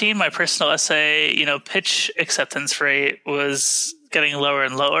 2016, my personal essay, pitch acceptance rate was getting lower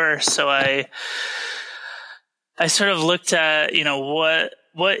and lower. So I sort of looked at,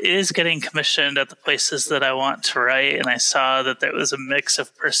 what is getting commissioned at the places that I want to write. And I saw that there was a mix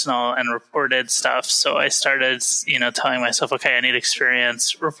of personal and reported stuff. So I started, telling myself, okay, I need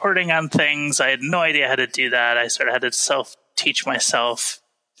experience reporting on things. I had no idea how to do that. I sort of had to self-teach myself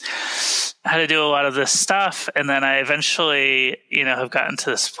how to do a lot of this stuff. And then I eventually, have gotten to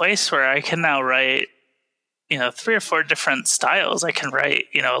this place where I can now write, 3 or 4 different styles. I can write,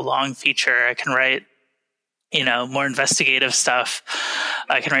 a long feature. I can write, more investigative stuff.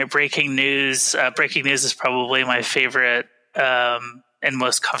 I can write breaking news. Breaking news is probably my favorite and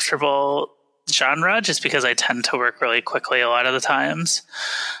most comfortable genre, just because I tend to work really quickly a lot of the times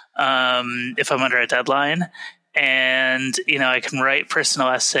if I'm under a deadline. And, I can write personal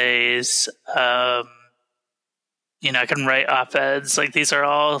essays. I can write op-eds. Like these are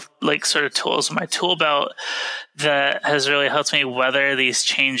all like sort of tools in my tool belt that has really helped me weather these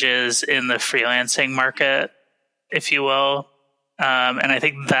changes in the freelancing market, if you will. And I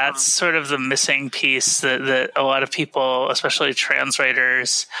think that's sort of the missing piece that a lot of people, especially trans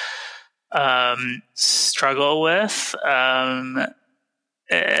writers, struggle with. And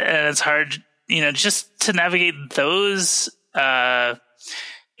it's hard, just to navigate those,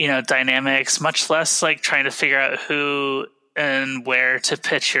 dynamics, much less like trying to figure out who and where to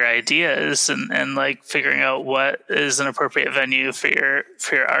pitch your ideas and like figuring out what is an appropriate venue for your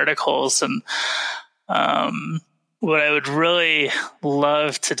articles. And, what I would really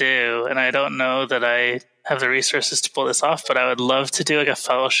love to do, and I don't know that I have the resources to pull this off, but I would love to do like a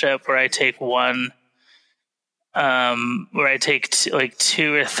fellowship where I take like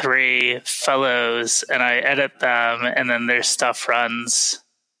 2 or 3 fellows and I edit them, and then their stuff runs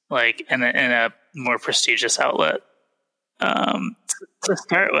like in a more prestigious outlet. to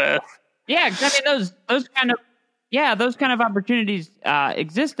start with. Yeah, 'cause I mean those kind of opportunities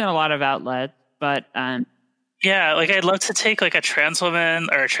exist in a lot of outlets, but yeah, like I'd love to take like a trans woman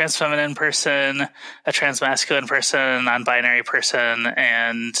or a trans feminine person, a trans masculine person, a non-binary person,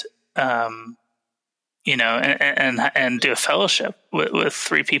 and and do a fellowship with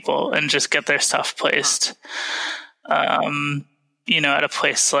 3 people and just get their stuff placed. At a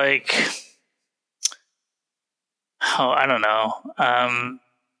place like, I don't know.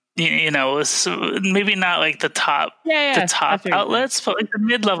 Maybe not like the top outlets, but like the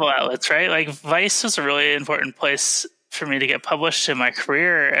mid-level outlets, right? Like Vice was a really important place for me to get published in my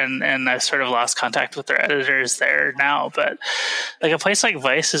career, and I've sort of lost contact with their editors there now. But like a place like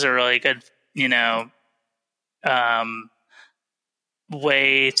Vice is a really good,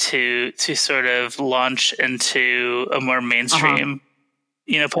 way to sort of launch into a more mainstream,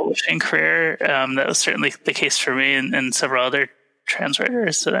 publishing career. That was certainly the case for me and several other trans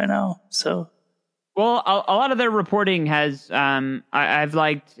writers that I know. So, well, a lot of their reporting has I've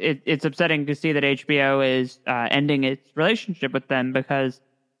liked it. It's upsetting to see that HBO is ending its relationship with them, because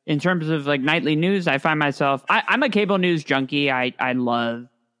in terms of like nightly news, I find myself I'm a cable news junkie. I love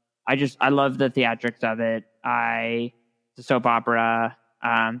the theatrics of it. The soap opera,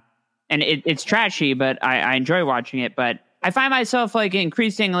 and it's trashy, but I enjoy watching it. But I find myself like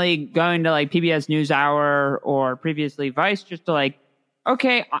increasingly going to like PBS NewsHour or previously Vice just to like,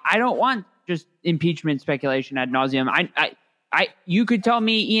 okay, I don't want just impeachment speculation ad nauseum. You could tell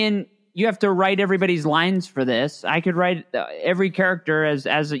me, Ian, you have to write everybody's lines for this. I could write every character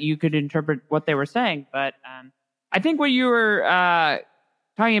as you could interpret what they were saying. But I think what you were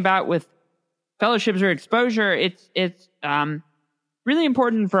talking about with fellowships or exposure, it's really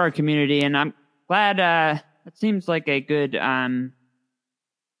important for our community, and I'm glad. It seems like a good. I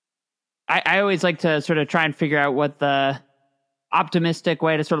always like to sort of try and figure out what the optimistic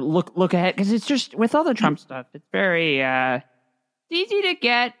way to sort of look ahead, because it's just with all the Trump stuff, it's very easy to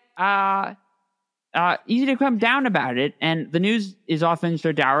get easy to come down about it, and the news is often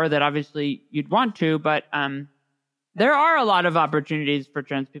so dour that obviously you'd want to, but there are a lot of opportunities for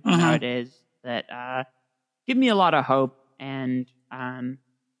trans people nowadays that give me a lot of hope, and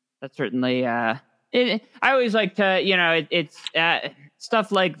that's certainly. I always like to, it's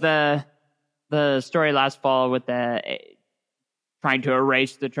stuff like the story last fall with the trying to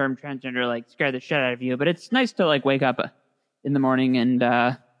erase the term transgender, like scare the shit out of you. But it's nice to like wake up in the morning and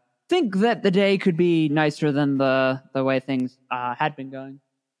think that the day could be nicer than the way things had been going.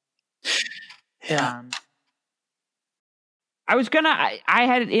 Yeah. I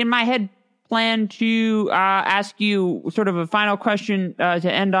had in my head planned to ask you sort of a final question to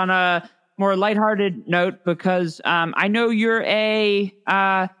end on a more lighthearted note, because I know you're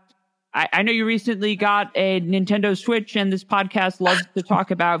I know you recently got a Nintendo Switch, and this podcast loves to talk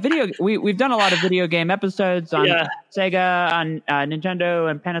about video. We've done a lot of video game episodes on Sega, on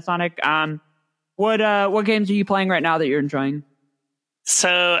Nintendo, and Panasonic. What games are you playing right now that you're enjoying?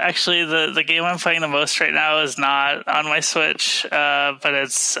 So actually, the game I'm playing the most right now is not on my Switch, but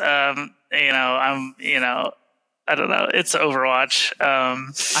it's I don't know. It's Overwatch. I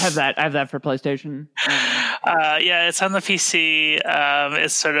have that for PlayStation. It's on the PC.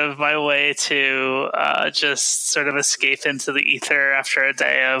 It's sort of my way to just sort of escape into the ether after a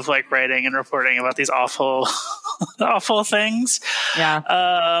day of like writing and reporting about these awful, awful things. Yeah.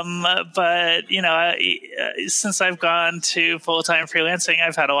 But since I've gone to full-time freelancing,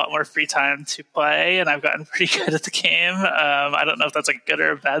 I've had a lot more free time to play, and I've gotten pretty good at the game. I don't know if that's a good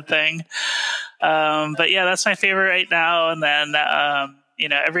or a bad thing. But yeah, that's my favorite right now. And then,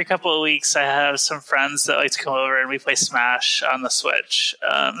 every couple of weeks I have some friends that like to come over and we play Smash on the Switch.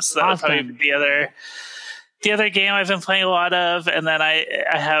 So that would probably be the other game I've been playing a lot of. And then I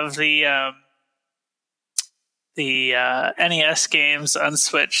have the NES games on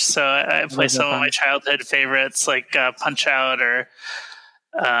Switch. So I play some of my childhood favorites like Punch Out or,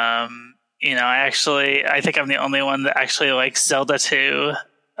 I think I'm the only one that actually likes Zelda 2.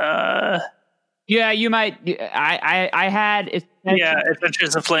 Yeah, you might. I had.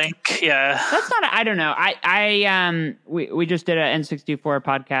 Adventures of Link. Yeah, that's not. I don't know. We just did an N64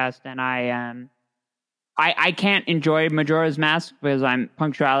 podcast, and I can't enjoy Majora's Mask because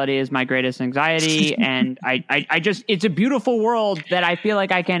punctuality is my greatest anxiety, and I just it's a beautiful world that I feel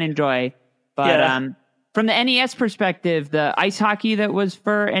like I can enjoy, but from the NES perspective, the ice hockey that was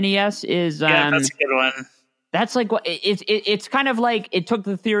for NES is that's a good one. That's like what it's kind of like it took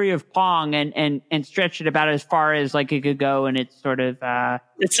the theory of Pong and stretched it about as far as like it could go, and it's sort of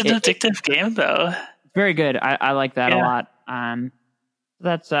it's an addictive game though. Very good. I like that a lot.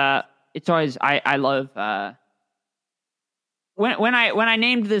 That's it's always I love when I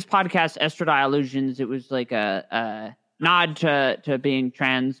named this podcast Estradiol Illusions, it was like a nod to being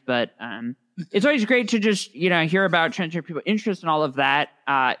trans, but it's always great to just hear about transgender people, interest in all of that.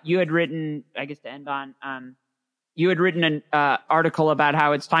 You had written, I guess to end on, you had written an article about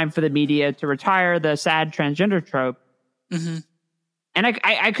how it's time for the media to retire the sad transgender trope, Mm-hmm. and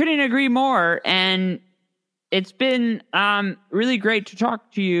I couldn't agree more. And it's been really great to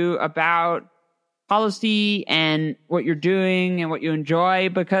talk to you about policy and what you're doing and what you enjoy,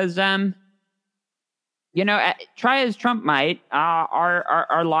 because try as Trump might,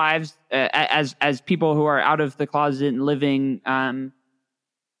 our lives as people who are out of the closet and living,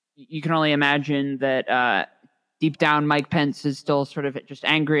 you can only imagine that deep down Mike Pence is still sort of just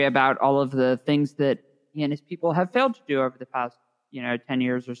angry about all of the things that he and his people have failed to do over the past 10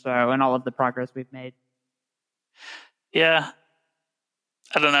 years or so, and all of the progress we've made. Yeah,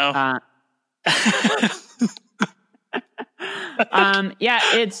 I don't know.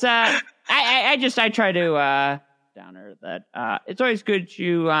 It's I try to downer that it's always good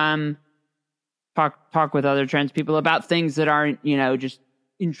to talk with other trans people about things that aren't just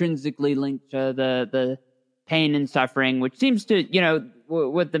intrinsically linked to the pain and suffering, which seems to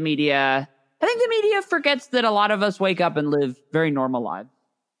with the media. I think the media forgets that a lot of us wake up and live very normal lives.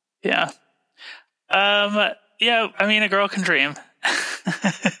 Yeah. Yeah, I mean, a girl can dream.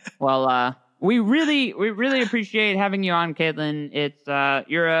 Well, we really appreciate having you on, Katelyn. It's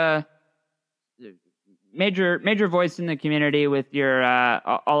you're a major voice in the community with your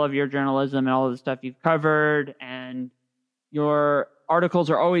all of your journalism and all of the stuff you've covered, and your articles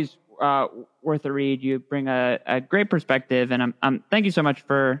are always worth a read. You bring a great perspective, and thank you so much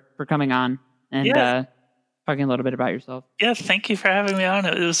for coming on and talking a little bit about yourself. Yeah, thank you for having me on.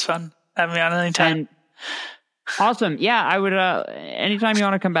 It was fun having me on anytime. And awesome. Yeah, I would anytime you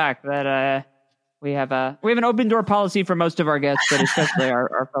want to come back. That we have an open door policy for most of our guests, but especially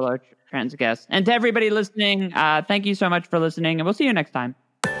our fellow trans guests. And to everybody listening, thank you so much for listening, and we'll see you next time.